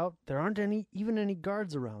can't get out. There aren't even any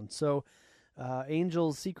guards around. So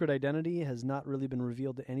Angel's secret identity has not really been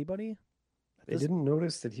revealed to anybody. They didn't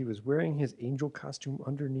notice that he was wearing his angel costume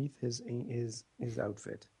underneath his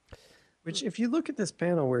outfit. Which, if you look at this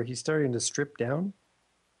panel where he's starting to strip down,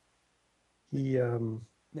 he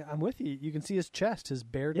Yeah, I'm with you. You can see his chest, his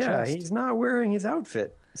bare yeah, chest. he's not wearing his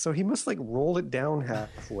outfit, so he must like roll it down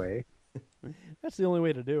halfway. That's the only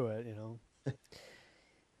way to do it, you know.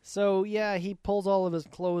 So, yeah, he pulls all of his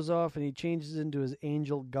clothes off and he changes into his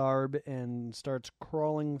angel garb and starts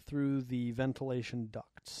crawling through the ventilation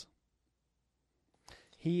ducts.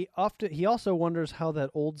 He also wonders how that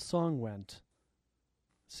old song went.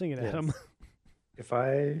 Sing it at Yes. him. If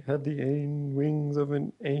I had the wings of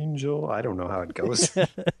an angel, I don't know how it goes.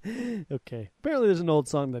 Okay. Apparently there's an old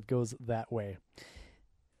song that goes that way.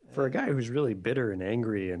 For a guy who's really bitter and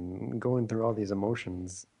angry and going through all these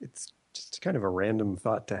emotions, it's just kind of a random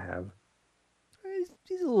thought to have.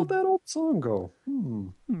 He's a How'd little that old song go?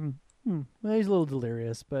 Well, he's a little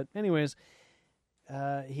delirious, but anyways,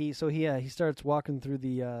 he starts walking through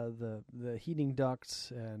the heating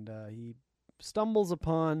ducts, and he stumbles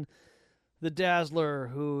upon the Dazzler,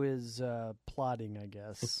 who is plotting, I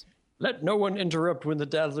guess. Let no one interrupt when the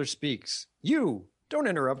Dazzler speaks. You! Don't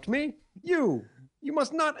interrupt me! You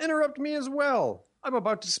must not interrupt me as well! I'm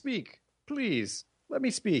about to speak. Please, let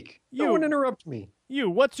me speak. No You. one interrupt me. You,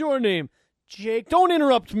 what's your name? Jake, don't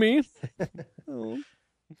interrupt me.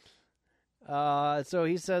 So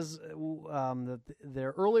he says that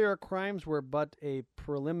their earlier crimes were but a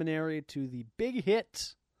preliminary to the big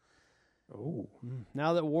hit. Oh.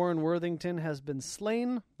 Now that Warren Worthington has been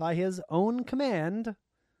slain by his own command,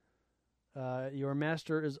 your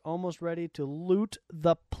master is almost ready to loot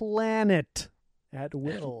the planet at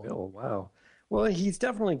will. Oh, wow. Well, he's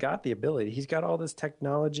definitely got the ability. He's got all this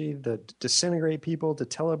technology to disintegrate people, to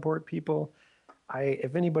teleport people.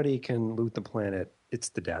 If anybody can loot the planet, it's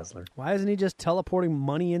the Dazzler. Why isn't he just teleporting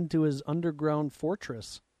money into his underground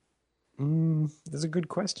fortress? That's a good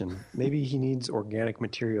question. Maybe he needs organic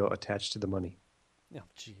material attached to the money. Oh,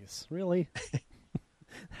 jeez. Really?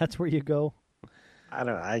 That's where you go? I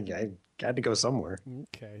don't know. I got to go somewhere.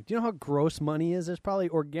 Okay. Do you know how gross money is? There's probably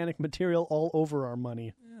organic material all over our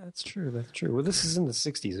money. Yeah, that's true. That's true. Well, this is in the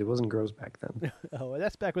 60s. It wasn't gross back then. Oh,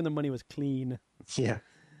 that's back when the money was clean. Yeah.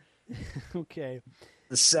 Okay.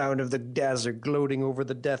 The sound of the Dazzler gloating over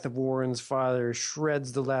the death of Warren's father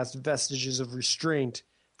shreds the last vestiges of restraint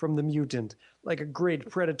from the mutant. Like a great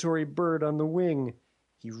predatory bird on the wing,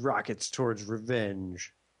 he rockets towards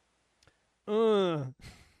revenge. Who?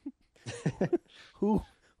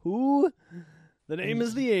 The name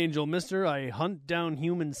is the Angel, mister. I hunt down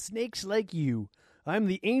human snakes like you. I'm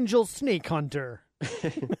the Angel Snake Hunter.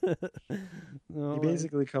 He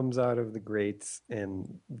basically comes out of the grates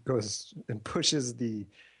and goes and pushes the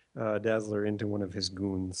Dazzler into one of his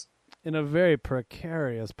goons. In a very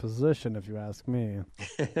precarious position, if you ask me.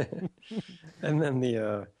 And then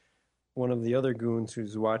the one of the other goons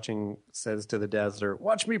who's watching says to the Dazzler,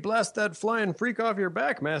 "Watch me blast that flying freak off your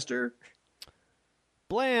back, master."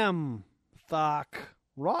 Blam! Thok.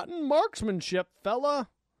 Rotten marksmanship, fella.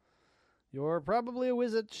 You're probably a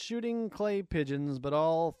whiz at shooting clay pigeons, but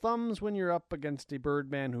all thumbs when you're up against a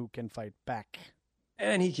birdman who can fight back.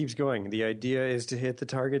 And he keeps going. The idea is to hit the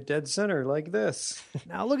target dead center like this.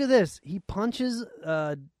 Now look at this. He punches.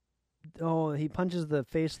 He punches the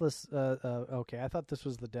faceless. Okay, I thought this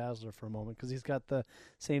was the Dazzler for a moment because he's got the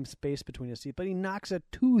same space between his teeth, but he knocks a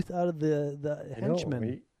tooth out of the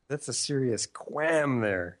henchman. That's a serious quam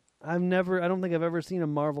there. I don't think I've ever seen a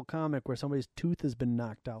Marvel comic where somebody's tooth has been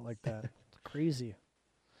knocked out like that. It's crazy.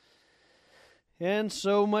 And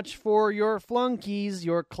so much for your flunkies.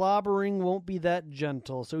 Your clobbering won't be that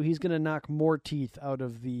gentle. So he's going to knock more teeth out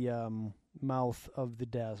of the mouth of the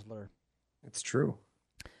Dazzler. It's true.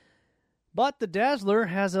 But the Dazzler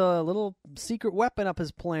has a little secret weapon up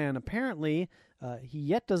his plan. Apparently, he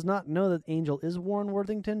yet does not know that Angel is Warren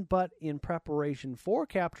Worthington, but in preparation for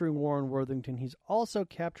capturing Warren Worthington, he's also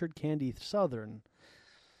captured Candy Southern.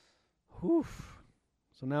 Whew.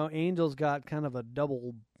 So now Angel's got kind of a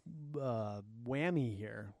double whammy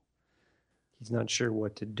here. He's not sure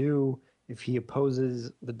what to do. If he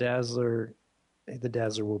opposes the Dazzler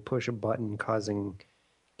will push a button causing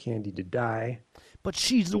Candy to die. But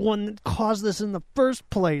she's the one that caused this in the first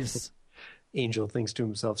place. Angel thinks to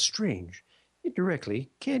himself, strange.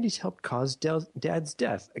 Indirectly, Candy's helped cause Dad's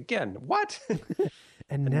death. Again, what?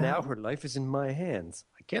 And now her life is in my hands.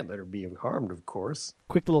 I can't let her be harmed, of course.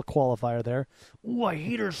 Quick little qualifier there. Oh, I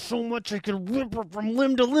hate her so much I can rip her from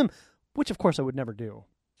limb to limb. Which, of course, I would never do.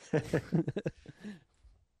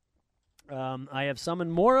 I have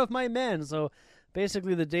summoned more of my men, so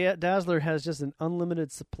basically the Dazzler has just an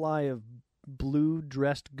unlimited supply of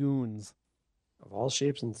blue-dressed goons. Of all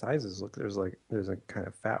shapes and sizes. Look, there's a kind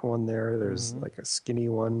of fat one there. There's like a skinny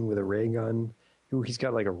one with a ray gun. Ooh, he's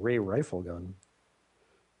got like a ray rifle gun.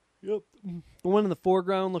 Yep. The one in the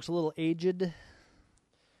foreground looks a little aged.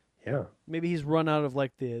 Yeah. Maybe he's run out of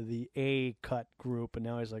like the A cut group, and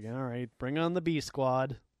now he's like, all right, bring on the B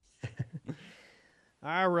squad.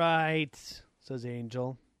 All right, says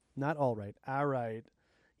Angel. Not all right. All right.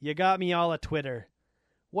 You got me all a Twitter.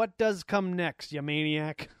 What does come next, you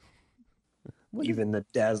maniac? Even the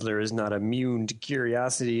Dazzler is not immune to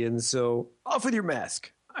curiosity, and so off with your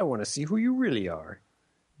mask. I want to see who you really are.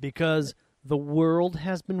 Because the world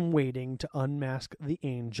has been waiting to unmask the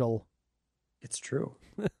Angel. It's true.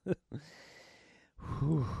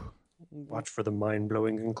 Watch for the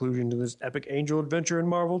mind-blowing conclusion to this epic Angel adventure in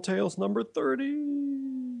Marvel Tales number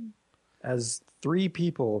 30. As 3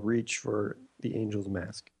 people reach for the Angel's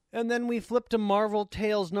mask. And then we flip to Marvel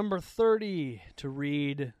Tales number 30 to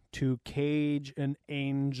read To Cage an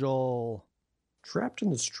Angel. Trapped in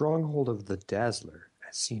the stronghold of the Dazzler,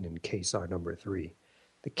 as seen in Case-R number 3,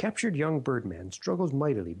 the captured young Birdman struggles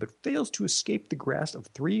mightily but fails to escape the grasp of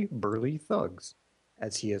 3 burly thugs.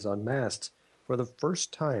 As he is unmasked, for the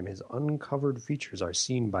first time his uncovered features are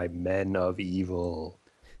seen by men of evil.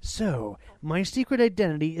 So, my secret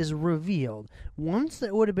identity is revealed. Once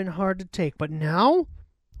that would have been hard to take, but now?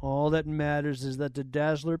 All that matters is that the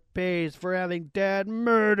Dazzler pays for having Dad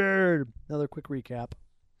murdered. Another quick recap.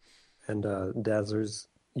 And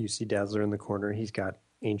you see Dazzler in the corner. He's got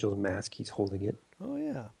Angel's mask. He's holding it. Oh,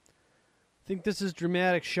 yeah. Think this is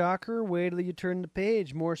dramatic shocker? Wait till you turn the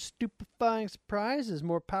page. More stupefying surprises,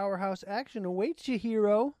 more powerhouse action awaits you,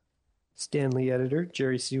 hero. Stan Lee editor,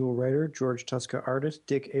 Jerry Siegel writer, George Tuska artist,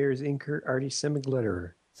 Dick Ayers inker, Artie Simic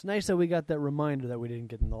letterer. It's nice that we got that reminder that we didn't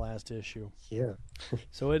get in the last issue. Yeah.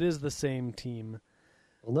 So it is the same team.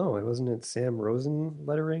 Well, no, wasn't it Sam Rosen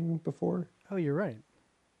lettering before? Oh, you're right.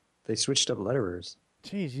 They switched up letterers.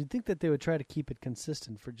 Jeez, you'd think that they would try to keep it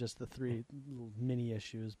consistent for just the 3 little mini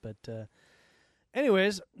issues. But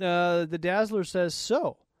anyways, the Dazzler says,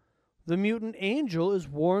 so, the mutant angel is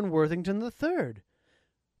Warren Worthington III.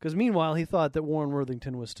 Because meanwhile, he thought that Warren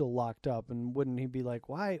Worthington was still locked up, and wouldn't he be like,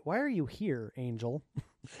 why are you here, Angel?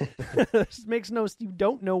 This makes no sense. You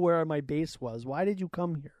don't know where my base was. Why did you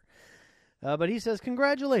come here? But he says,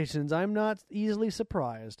 congratulations, I'm not easily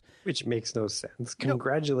surprised. Which makes no sense.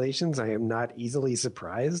 Congratulations, I am not easily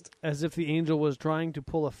surprised. As if the Angel was trying to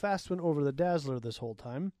pull a fast one over the Dazzler this whole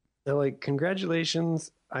time. They're like, congratulations,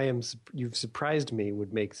 you've surprised me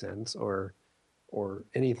would make sense, or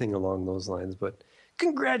anything along those lines, but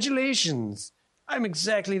congratulations! I'm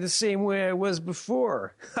exactly the same way I was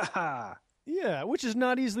before. Ha ha! Yeah, which is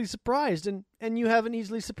not easily surprised, and you haven't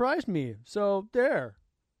easily surprised me, so there.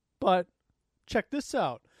 But check this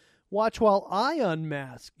out. Watch while I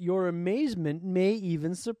unmask. Your amazement may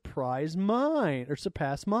even surpass mine.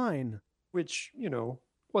 Which,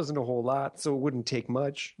 wasn't a whole lot, so it wouldn't take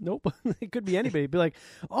much. Nope. It could be anybody. It'd be like,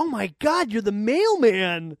 oh my God, you're the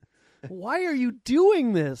mailman. Why are you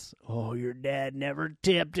doing this? Oh, your dad never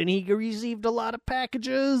tipped and he received a lot of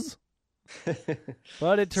packages.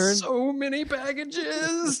 But it turns So many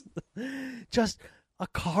packages! just a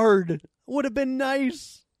card would have been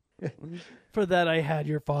nice. For that I had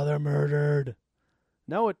your father murdered.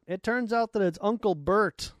 No, it turns out that it's Uncle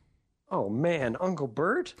Bert. Oh, man, Uncle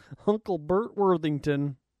Bert? Uncle Bert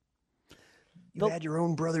Worthington. You had your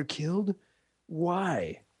own brother killed?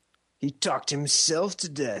 Why? He talked himself to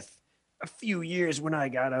death. A few years ago, when I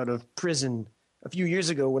got out of prison,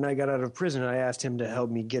 I asked him to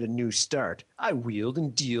help me get a new start. I wheeled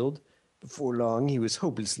and dealed. Before long, he was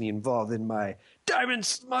hopelessly involved in my diamond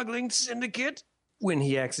smuggling syndicate. When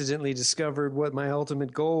he accidentally discovered what my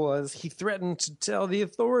ultimate goal was, he threatened to tell the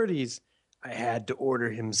authorities. I had to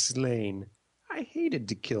order him slain. I hated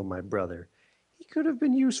to kill my brother. He could have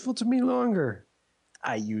been useful to me longer.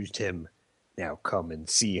 I used him. Now come and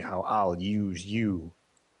see how I'll use you.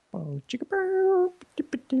 So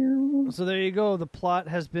there you go. The plot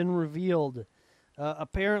has been revealed.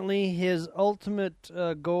 Apparently, his ultimate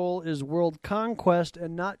goal is world conquest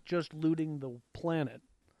and not just looting the planet.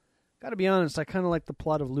 Gotta be honest, I kind of like the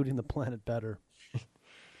plot of looting the planet better.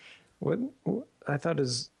 What? I thought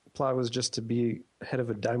his plot was just to be head of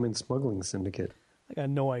a diamond smuggling syndicate. I got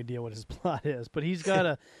no idea what his plot is, but he's got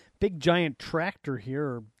a big giant tractor here,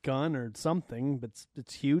 or gun, or something, but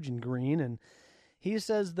it's huge and green, and he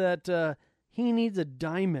says that he needs a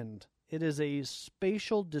diamond. It is a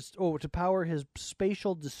to power his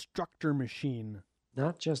spatial destructor machine.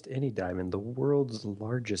 Not just any diamond, the world's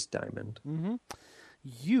largest diamond. Mm-hmm.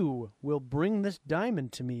 You will bring this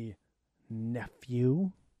diamond to me,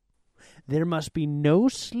 nephew. There must be no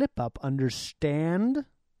slip-up, understand?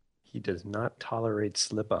 He does not tolerate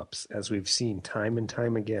slip-ups, as we've seen time and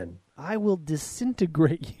time again. I will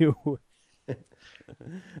disintegrate you.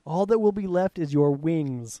 All that will be left is your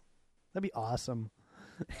wings. That'd be awesome.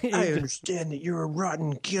 I understand that you're a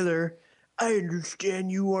rotten killer. I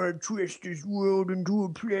understand you want to twist this world into a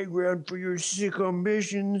playground for your sick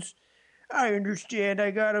ambitions. I understand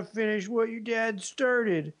I gotta finish what your dad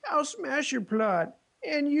started. I'll smash your plot.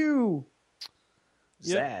 And you.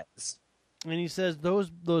 Yep. Zaz. And he says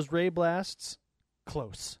those ray blasts,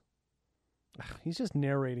 close. He's just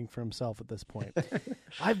narrating for himself at this point.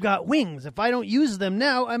 I've got wings. If I don't use them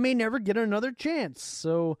now, I may never get another chance.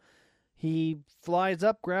 So he flies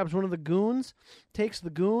up, grabs one of the goons, takes the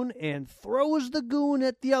goon, and throws the goon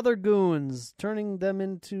at the other goons, turning them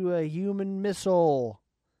into a human missile.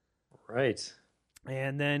 Right.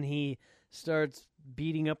 And then he starts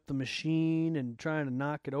beating up the machine and trying to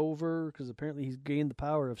knock it over because apparently he's gained the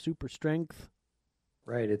power of super strength.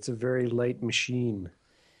 Right. It's a very light machine.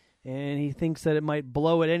 And he thinks that it might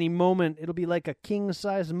blow at any moment. It'll be like a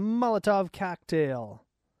king-size Molotov cocktail.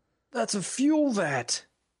 That's a fuel vat.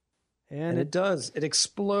 And it does. It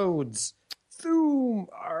explodes. Thoom.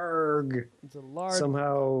 Arg. It's a large...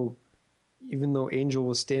 Somehow, even though Angel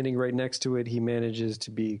was standing right next to it, he manages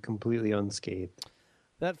to be completely unscathed.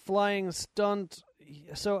 That flying stunt...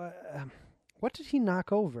 So, what did he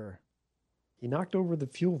knock over? He knocked over the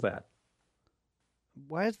fuel vat.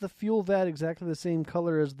 Why is the fuel vat exactly the same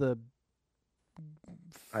color as the...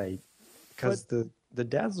 Because the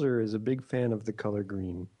Dazzler is a big fan of the color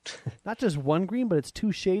green. Not just one green, but it's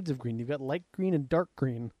two shades of green. You've got light green and dark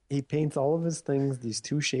green. He paints all of his things these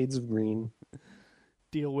two shades of green.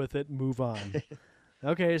 Deal with it, move on.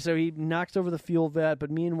 Okay, so he knocks over the fuel vat, but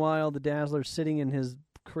meanwhile the Dazzler's sitting in his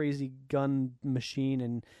crazy gun machine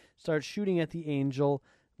and starts shooting at the Angel.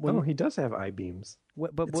 He does have I-beams.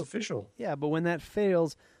 It's official. Yeah, but when that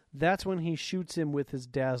fails, that's when he shoots him with his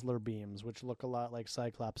Dazzler beams, which look a lot like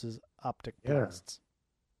Cyclops' optic blasts.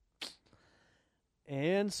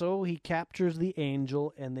 And so he captures the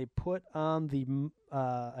Angel, and they put on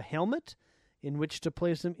a helmet in which to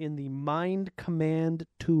place him in the Mind Command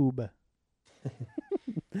tube.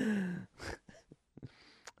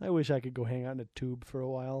 I wish I could go hang out in a tube for a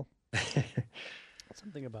while.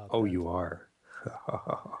 Something about that. Oh, you are.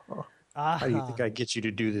 How do you think I get you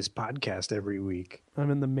to do this podcast every week? I'm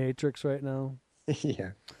in the Matrix right now.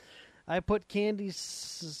 Yeah. I put Candy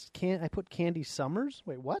Summers.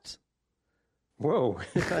 Wait, what? Whoa,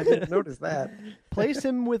 I didn't notice that. Place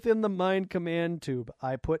him within the Mind Command tube.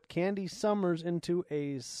 I put Candy Summers into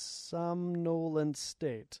a somnolent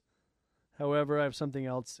state. However, I have something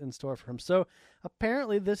else in store for him. So,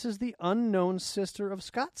 apparently, this is the unknown sister of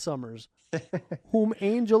Scott Summers, whom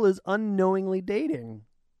Angel is unknowingly dating.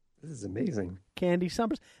 This is amazing. Candy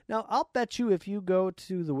Summers. Now, I'll bet you if you go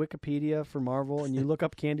to the Wikipedia for Marvel and you look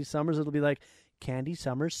up Candy Summers, it'll be like Candy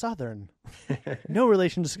Summers Southern. No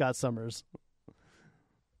relation to Scott Summers.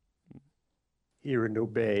 Hear and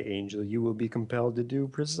obey, Angel. You will be compelled to do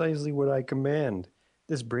precisely what I command.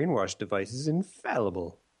 This brainwash device is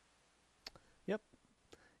infallible. Yep.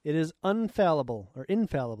 It is infallible,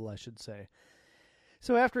 I should say.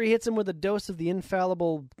 So after he hits him with a dose of the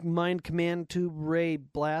infallible mind command tube ray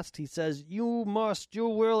blast, he says, you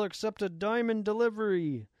will accept a diamond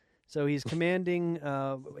delivery. So he's commanding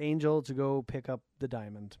Angel to go pick up the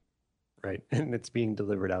diamond. Right, and it's being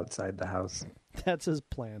delivered outside the house. That's his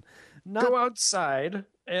plan. Go outside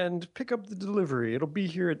and pick up the delivery. It'll be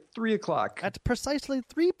here at 3 o'clock. At precisely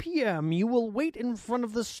 3 p.m., you will wait in front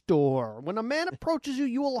of the store. When a man approaches you,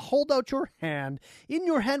 you will hold out your hand. In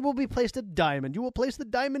your hand will be placed a diamond. You will place the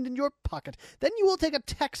diamond in your pocket. Then you will take a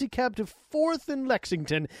taxi cab to 4th and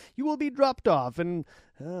Lexington. You will be dropped off and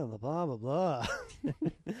blah, blah, blah, blah.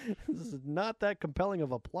 This is not that compelling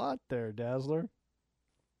of a plot there, Dazzler.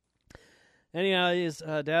 Anyhow,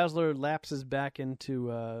 Dazzler lapses back into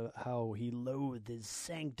how he loathed his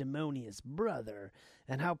sanctimonious brother,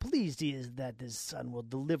 and how pleased he is that his son will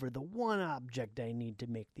deliver the one object I need to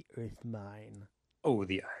make the earth mine. Oh,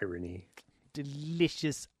 the irony.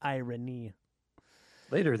 Delicious irony.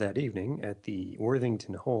 Later that evening, at the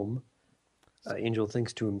Worthington home, Angel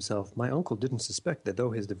thinks to himself, my uncle didn't suspect that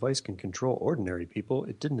though his device can control ordinary people,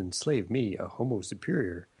 it didn't enslave me, a homo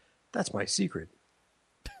superior. That's my secret.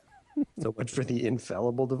 So much for the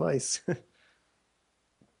infallible device.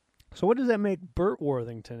 So what does that make Burt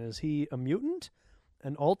Worthington? Is he a mutant?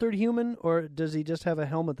 An altered human? Or does he just have a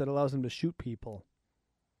helmet that allows him to shoot people?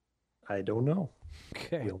 I don't know.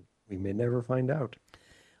 Okay. We may never find out.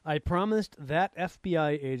 I promised that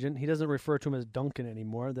FBI agent, he doesn't refer to him as Duncan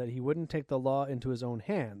anymore, that he wouldn't take the law into his own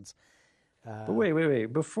hands. But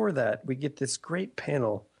wait. Before that, we get this great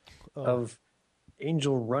panel of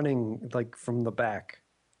Angel running like from the back.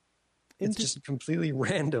 It's just completely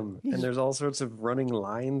random, and there's all sorts of running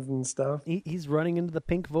lines and stuff. He's running into the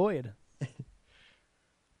pink void.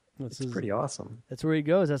 It's pretty awesome. That's where he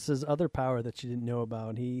goes. That's his other power that you didn't know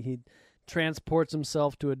about. He transports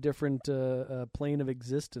himself to a different plane of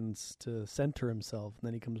existence to center himself, and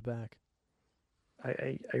then he comes back.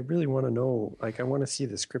 I really want to know, I want to see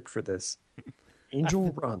the script for this.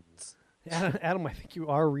 Angel runs. Adam, I think you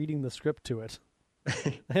are reading the script to it.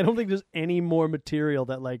 I don't think there's any more material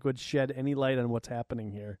that would shed any light on what's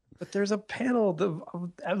happening here. But there's a panel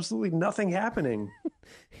of absolutely nothing happening.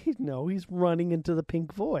 He's running into the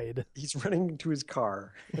pink void. He's running into his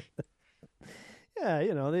car. Yeah,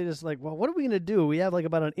 they just well, what are we going to do? We have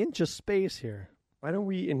about an inch of space here. Why don't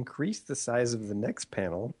we increase the size of the next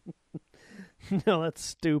panel? No, that's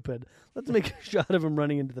stupid. Let's make a shot of him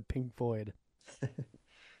running into the pink void.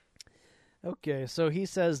 Okay, so he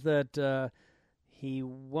says that he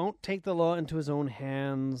won't take the law into his own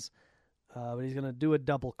hands, but he's going to do a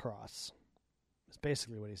double cross. That's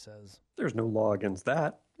basically what he says. There's no law against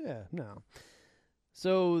that. Yeah, no.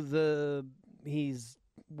 So he's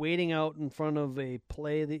waiting out in front of a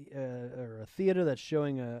play or a theater that's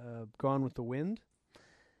showing a Gone with the Wind,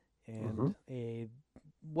 and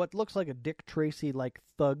what looks like a Dick Tracy-like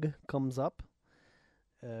thug comes up.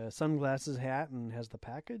 Sunglasses, hat, and has the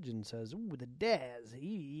package and says, "Ooh, the Daz,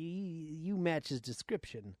 you match his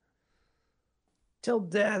description." Tell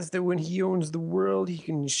Daz that when he owns the world, he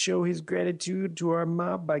can show his gratitude to our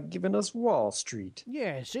mob by giving us Wall Street.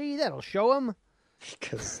 Yeah, see, that'll show him.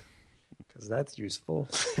 Because that's useful.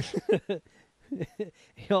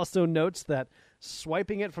 He also notes that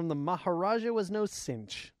swiping it from the Maharaja was no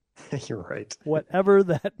cinch. You're right. Whatever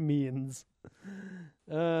that means.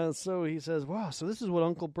 So he says, wow, so this is what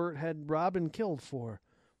Uncle Bert had robbed and killed for.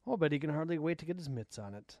 Oh, but he can hardly wait to get his mitts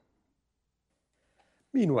on it.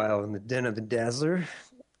 Meanwhile, in the den of the Dazzler,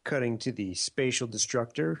 cutting to the spatial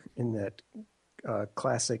destructor in that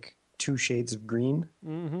classic 2 shades of green.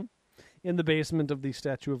 Mm-hmm. In the basement of the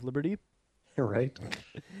Statue of Liberty. Right.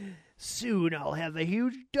 Soon I'll have a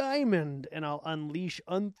huge diamond, and I'll unleash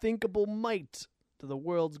unthinkable might to the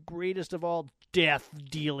world's greatest of all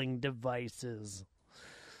death-dealing devices.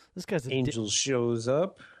 This guy's Angel shows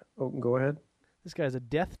up. Oh, go ahead. This guy's a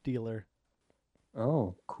death dealer.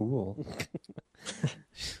 Oh, cool.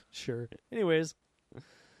 Sure. Anyways.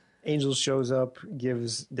 Angel shows up,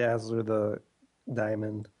 gives Dazzler the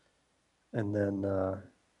diamond, and then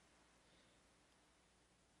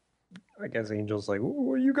I guess Angel's like,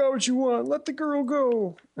 well, you got what you want. Let the girl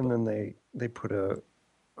go. And then they put the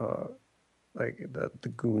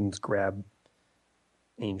goons grab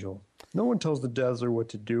Angel. No one tells the Dazzler what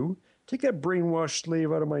to do. Take that brainwashed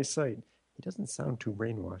slave out of my sight. He doesn't sound too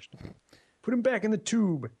brainwashed. Put him back in the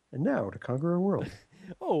tube. And now to conquer a world.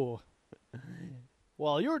 Oh.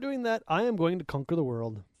 While you're doing that, I am going to conquer the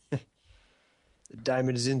world. The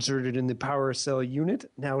diamond is inserted in the power cell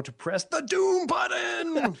unit. Now to press the doom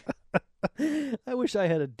button. I wish I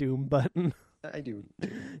had a doom button. I do.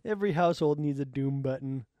 Every household needs a doom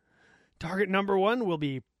button. Target number 1 will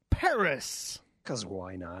be Paris. Because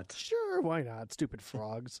why not? Sure, why not? Stupid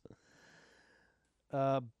frogs.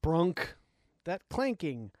 Brunk. That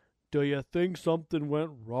clanking. Do you think something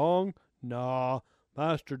went wrong? Nah,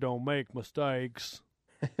 master don't make mistakes.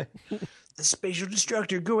 The spatial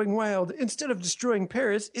destructor going wild. Instead of destroying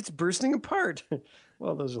Paris, it's bursting apart.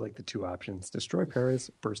 Well, those are like the two options. Destroy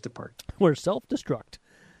Paris, burst apart. We're self-destruct.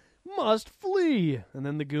 Must flee. And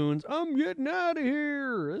then the goons, I'm getting out of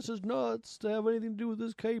here. This is nuts to have anything to do with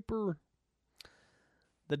this caper.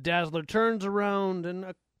 The Dazzler turns around and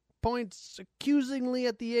points accusingly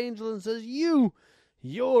at the Angel and says,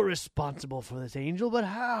 You're responsible for this, Angel, but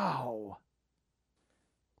how?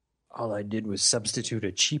 All I did was substitute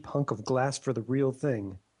a cheap hunk of glass for the real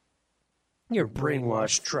thing. Your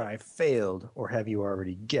Brainwash try failed, or have you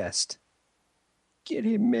already guessed? Get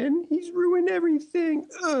him, men. He's ruined everything.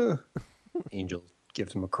 Angel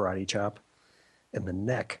gives him a karate chop in the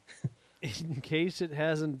neck. In case it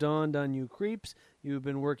hasn't dawned on you creeps, you've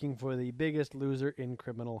been working for the biggest loser in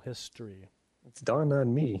criminal history. It's dawned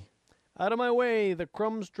on me. Out of my way, the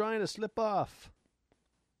crumb's trying to slip off.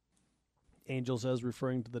 Angel says,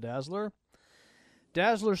 referring to the Dazzler.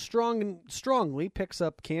 Dazzler strongly picks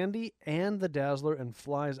up Candy and the Dazzler and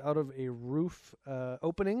flies out of a roof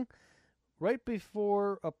opening right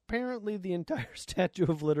before apparently the entire Statue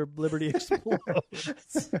of Liberty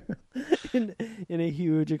explodes in a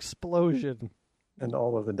huge explosion. And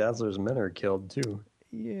all of the Dazzler's men are killed, too.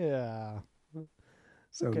 Yeah.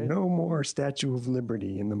 So Okay. no more Statue of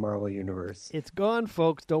Liberty in the Marvel Universe. It's gone,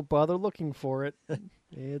 folks. Don't bother looking for it.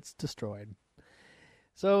 It's destroyed.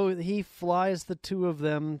 So he flies the two of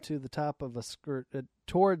them to the top of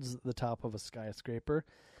towards the top of a skyscraper.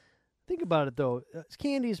 Think about it, though.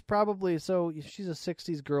 Candy's probably, so she's a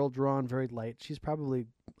 60s girl drawn very light. She's probably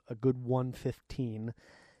a good 115.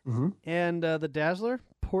 Mm-hmm. And the Dazzler,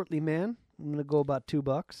 portly man. I'm going to go about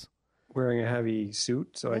 $2. Wearing a heavy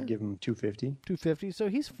suit, so Yeah. I'd give him $250. $250. So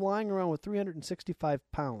he's flying around with 365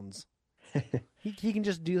 pounds. He can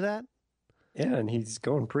just do that? Yeah, and he's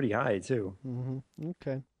going pretty high, too. Mm-hmm.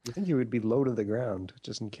 Okay. You think he would be low to the ground,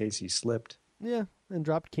 just in case he slipped. Yeah, and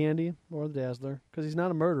dropped Candy or the Dazzler, because he's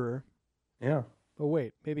not a murderer. Yeah. Oh,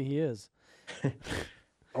 wait, maybe he is.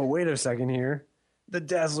 Oh, wait a second here. The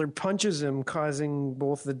Dazzler punches him, causing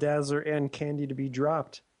both the Dazzler and Candy to be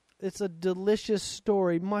dropped. It's a delicious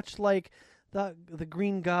story, much like the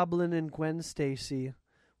Green Goblin and Gwen Stacy.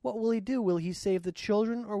 What will he do? Will he save the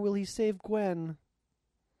children, or will he save Gwen?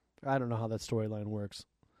 I don't know how that storyline works.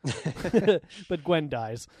 But Gwen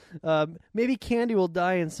dies. Maybe Candy will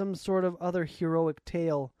die in some sort of other heroic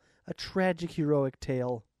tale. A tragic heroic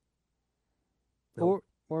tale. Nope.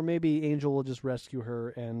 Or maybe Angel will just rescue her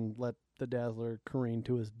and let the Dazzler careen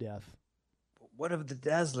to his death. What of the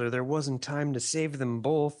Dazzler? There wasn't time to save them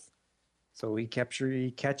both. So he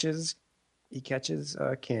catches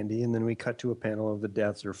Candy, and then we cut to a panel of the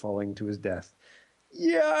Dazzler falling to his death.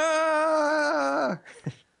 Yeah!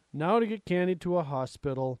 Now to get Candy to a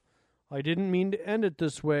hospital. I didn't mean to end it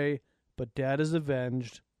this way, but Dad is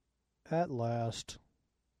avenged. At last.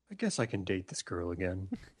 I guess I can date this girl again.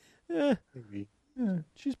 Maybe.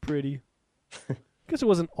 She's pretty. Guess it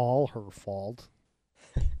wasn't all her fault.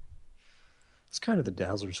 It's kind of the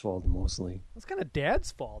Dazzler's fault, mostly. It's kind of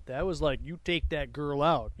Dad's fault. Dad was like, you take that girl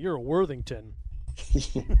out. You're a Worthington.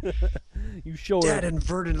 You show Dad her.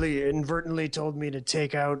 inadvertently told me to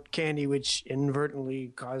take out Candy, which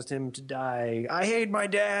inadvertently caused him to die. I hate my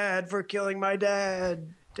dad for killing my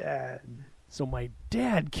dad. Dad. So my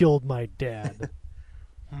dad killed my dad.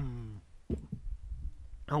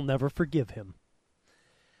 I'll never forgive him.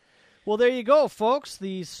 Well, there you go, folks.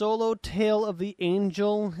 The solo tale of the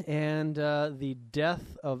Angel and the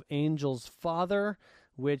death of Angel's father,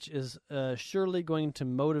 which is surely going to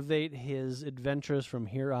motivate his adventures from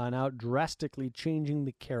here on out, drastically changing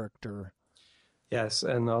the character. Yes,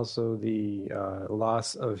 and also the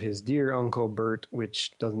loss of his dear Uncle Bert,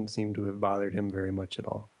 which doesn't seem to have bothered him very much at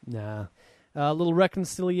all. Nah. A little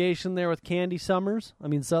reconciliation there with Candy Summers. I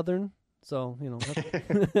mean, Southern. So,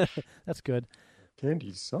 that's, that's good.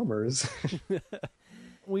 Candy Summers?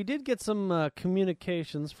 We did get some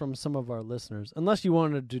communications from some of our listeners, unless you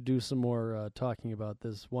wanted to do some more talking about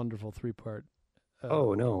this wonderful three-part.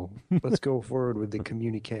 Oh, no. Let's go forward with the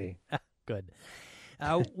communique. Good.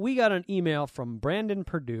 We got an email from Brandon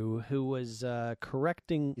Perdue, who was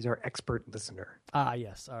correcting. He's our expert listener.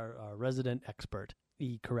 Yes, our resident expert.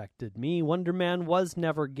 He corrected me. Wonder Man was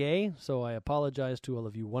never gay, so I apologize to all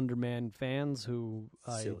of you Wonder Man fans who.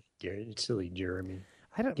 Silly Jeremy.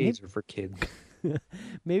 I don't. Gays are for kids.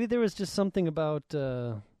 Maybe there was just something about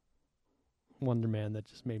Wonder Man that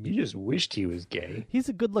just made me. You just wished he was gay. He's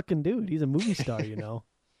a good-looking dude. He's a movie star, you know.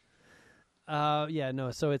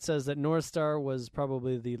 So it says that North Star was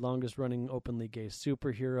probably the longest-running openly gay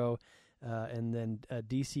superhero, and then a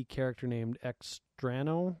DC character named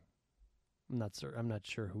Extrano. I'm not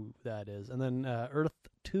sure who that is. And then Earth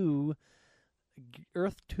 2's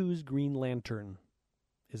Green Lantern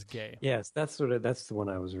is gay. Yes, that's the one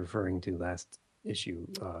I was referring to last issue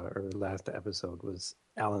or last episode was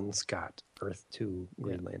Alan Scott, Earth 2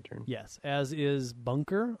 Green Lantern. Yes, as is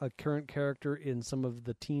Bunker, a current character in some of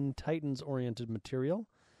the Teen Titans-oriented material.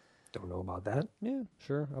 Don't know about that. Yeah,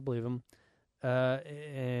 sure, I believe him.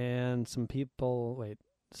 And some people...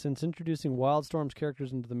 Since introducing Wildstorm's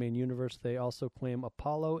characters into the main universe, they also claim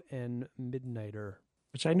Apollo and Midnighter.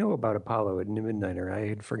 Which I know about Apollo and Midnighter. I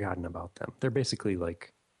had forgotten about them. They're basically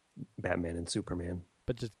like Batman and Superman.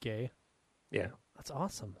 But just gay? Yeah. That's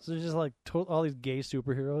awesome. So there's just like all these gay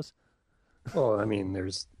superheroes? Well, I mean,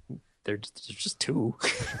 there's just two.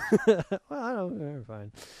 Well, I don't know. They're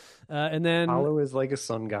fine. And then... Apollo is like a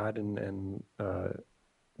sun god, and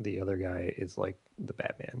the other guy is like the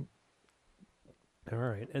Batman. All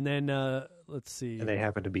right. And then, let's see. And they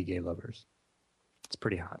happen to be gay lovers. It's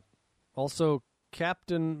pretty hot. Also,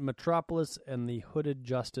 Captain Metropolis and the Hooded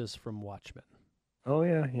Justice from Watchmen. Oh,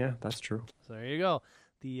 yeah, that's true. So there you go.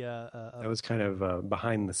 That was kind of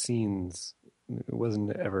behind the scenes. It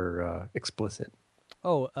wasn't ever explicit.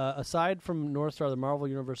 Aside from North Star, the Marvel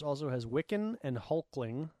Universe also has Wiccan and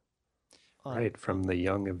Hulkling. Right, from the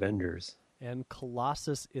Young Avengers. And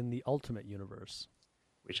Colossus in the Ultimate Universe.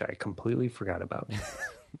 Which I completely forgot about.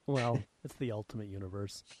 Well, it's the Ultimate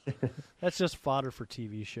Universe. That's just fodder for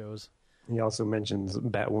TV shows. He also mentions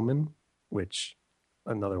Batwoman, which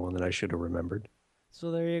another one that I should have remembered.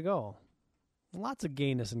 So there you go. Lots of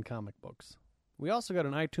gayness in comic books. We also got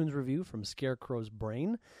an iTunes review from Scarecrow's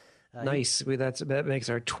Brain. Nice. That makes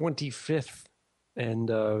our 25th. And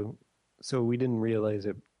so we didn't realize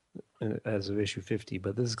it as of issue 50,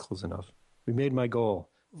 but this is close enough. We made my goal.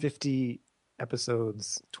 50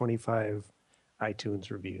 episodes, 25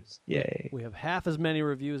 iTunes reviews. Yay. We have half as many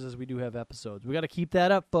reviews as we do have episodes. We got to keep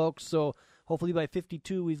that up, folks. So hopefully by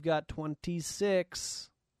 52, we've got 26.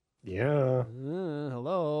 Yeah.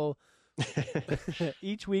 Hello.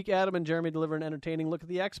 Each week, Adam and Jeremy deliver an entertaining look at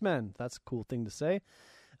the X-Men. That's a cool thing to say.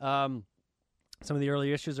 Some of the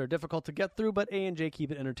early issues are difficult to get through, but A&J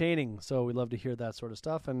keep it entertaining. So we love to hear that sort of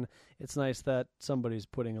stuff. And it's nice that somebody's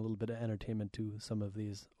putting a little bit of entertainment to some of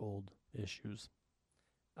these old issues.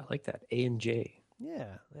 I like that. A and J.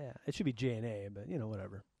 Yeah. It should be J and A, but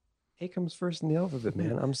whatever. A comes first in the alphabet,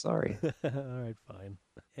 man. I'm sorry. All right, fine.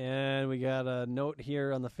 And we got a note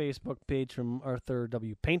here on the Facebook page from Arthur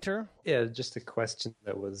W. Painter. Yeah, just a question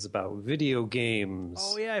that was about video games.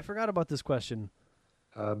 Oh, yeah, I forgot about this question.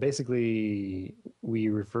 Basically, we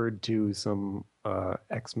referred to some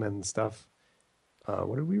X-Men stuff.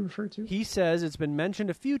 What did we refer to? He says it's been mentioned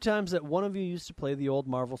a few times that one of you used to play the old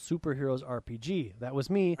Marvel Superheroes RPG. That was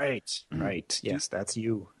me. Right. Yes, that's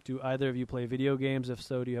you. Do either of you play video games? If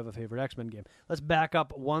so, do you have a favorite X-Men game? Let's back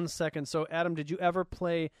up 1 second. So, Adam, did you ever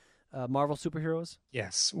play Marvel Superheroes?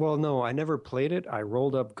 Yes. Well, no, I never played it. I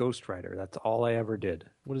rolled up Ghost Rider. That's all I ever did.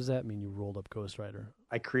 What does that mean, you rolled up Ghost Rider?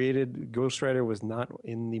 I created Ghost Rider was not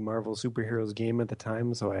in the Marvel Superheroes game at the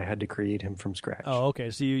time, so I had to create him from scratch. Oh,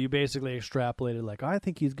 okay. So you basically extrapolated like, I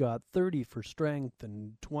think he's got 30 for strength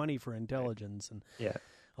and 20 for intelligence and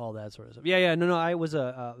all that sort of stuff. Yeah. No, I was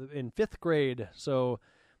in 5th grade, so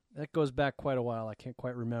that goes back quite a while. I can't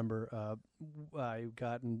quite remember. I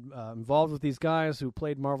got involved with these guys who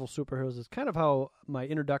played Marvel Superheroes. It's kind of how my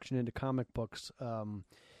introduction into comic books.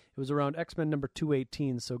 It was around X-Men number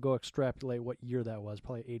 218, so go extrapolate what year that was,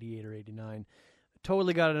 probably 88 or 89.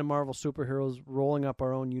 Totally got into Marvel Superheroes, rolling up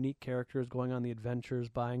our own unique characters, going on the adventures,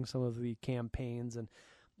 buying some of the campaigns, and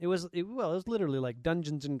it was literally like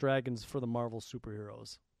Dungeons and Dragons for the Marvel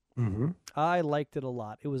Superheroes. Mm-hmm. I liked it a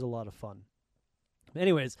lot. It was a lot of fun.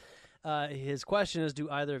 Anyways, his question is, do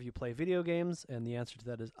either of you play video games? And the answer to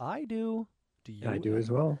that is, I do. Do you? I do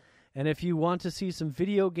as well. And if you want to see some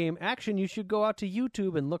video game action, you should go out to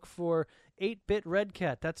YouTube and look for 8-Bit Red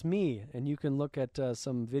Cat. That's me. And you can look at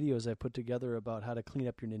some videos I put together about how to clean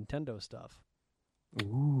up your Nintendo stuff.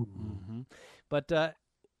 Ooh. Mm-hmm. But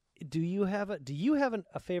do you have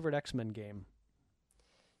a favorite X-Men game?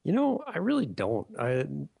 You know, I really don't.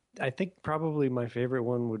 I think probably my favorite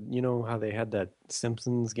one would, you know, how they had that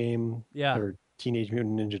Simpsons game Yeah. or Teenage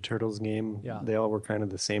Mutant Ninja Turtles game. Yeah. They all were kind of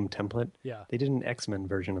the same template. Yeah. They did an X-Men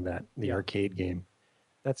version of that, the Yeah. arcade game.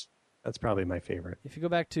 That's probably my favorite. If you go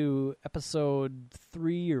back to episode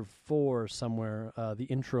 3 or 4 somewhere, the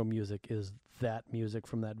intro music is that music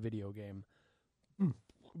from that video game.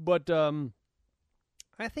 But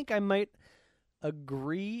I think I might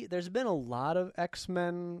agree. There's been a lot of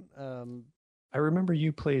X-Men. I remember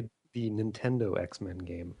you played the Nintendo X-Men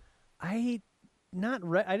game. I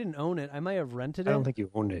didn't own it. I might have rented it. I don't think you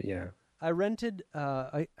owned it, yeah. I rented.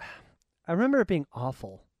 I remember it being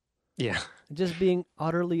awful. Yeah. Just being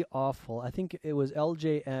utterly awful. I think it was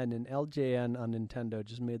LJN, and LJN on Nintendo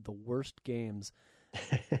just made the worst games.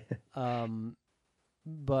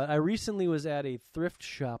 But I recently was at a thrift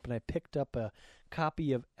shop and I picked up a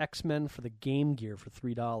copy of X-Men for the Game Gear for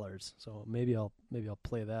 $3. So maybe I'll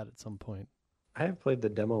play that at some point. I have played the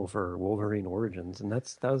demo for Wolverine Origins, and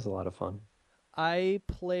that was a lot of fun. I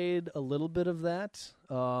played a little bit of that,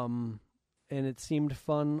 and it seemed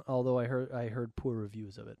fun. Although I heard poor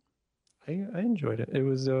reviews of it. I enjoyed it. It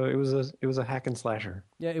was a hack and slasher.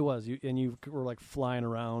 Yeah, it was. You were like flying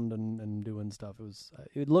around and doing stuff.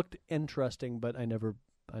 It looked interesting, but I never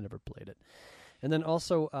played it. And then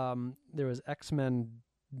also there was X-Men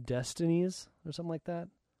Destinies or something like that.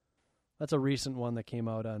 That's a recent one that came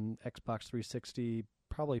out on Xbox 360,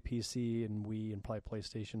 probably PC and Wii, and probably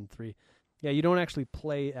PlayStation 3. Yeah, you don't actually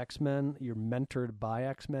play X-Men. You're mentored by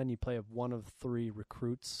X-Men. You play one of 3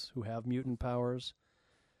 recruits who have mutant powers.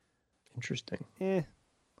 Interesting. I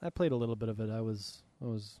played a little bit of it. I was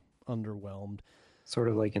underwhelmed. Sort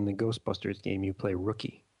of like in the Ghostbusters game, you play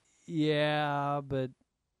Rookie. Yeah, but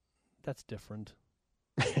that's different.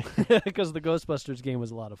 Because the Ghostbusters game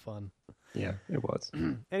was a lot of fun. Yeah, it was.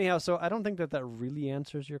 Anyhow, so I don't think that really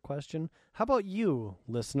answers your question. How about you,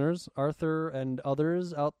 listeners, Arthur and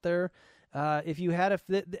others out there? If you had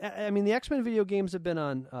the X-Men video games have been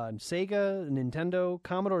on Sega, Nintendo,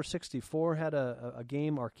 Commodore 64 had a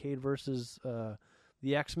game, Arcade versus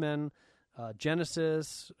the X-Men,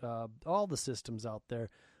 Genesis, all the systems out there.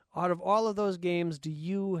 Out of all of those games, do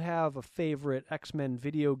you have a favorite X-Men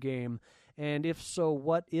video game? And if so,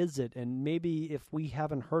 what is it? And maybe if we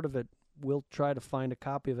haven't heard of it, we'll try to find a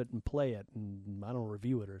copy of it and play it, and I don't know,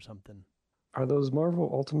 review it or something. Are those Marvel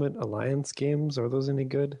Ultimate Alliance games, are those any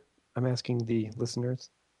good? I'm asking the listeners.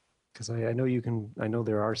 Because I know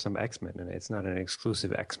there are some X-Men in it. It's not an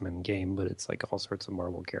exclusive X-Men game, but it's like all sorts of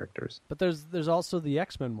Marvel characters. But there's also the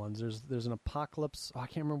X-Men ones. There's an Apocalypse. I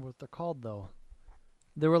can't remember what they're called, though.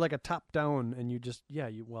 They were like a top-down, and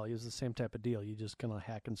it was the same type of deal. You just kind of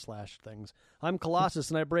hack and slash things. I'm Colossus,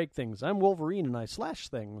 and I break things. I'm Wolverine, and I slash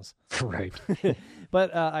things. Right.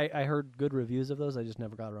 But I heard good reviews of those. I just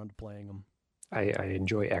never got around to playing them. I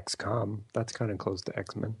enjoy XCOM. That's kind of close to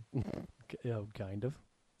X-Men. Yeah, kind of.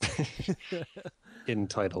 In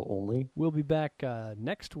title only. We'll be back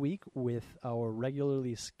next week with our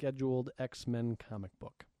regularly scheduled X-Men comic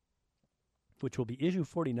book, which will be issue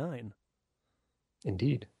 49.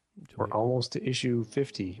 Indeed. We're almost to issue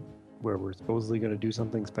 50, where we're supposedly going to do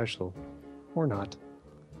something special. Or not.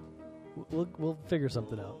 We'll figure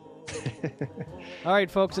something out. All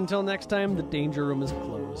right, folks, until next time, the Danger Room is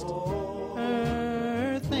closed.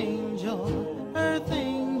 Earth angel,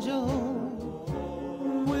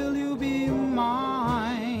 will you be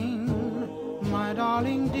mine, my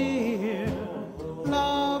darling dear?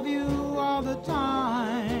 Love you all the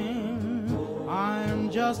time.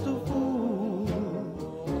 I'm just a fool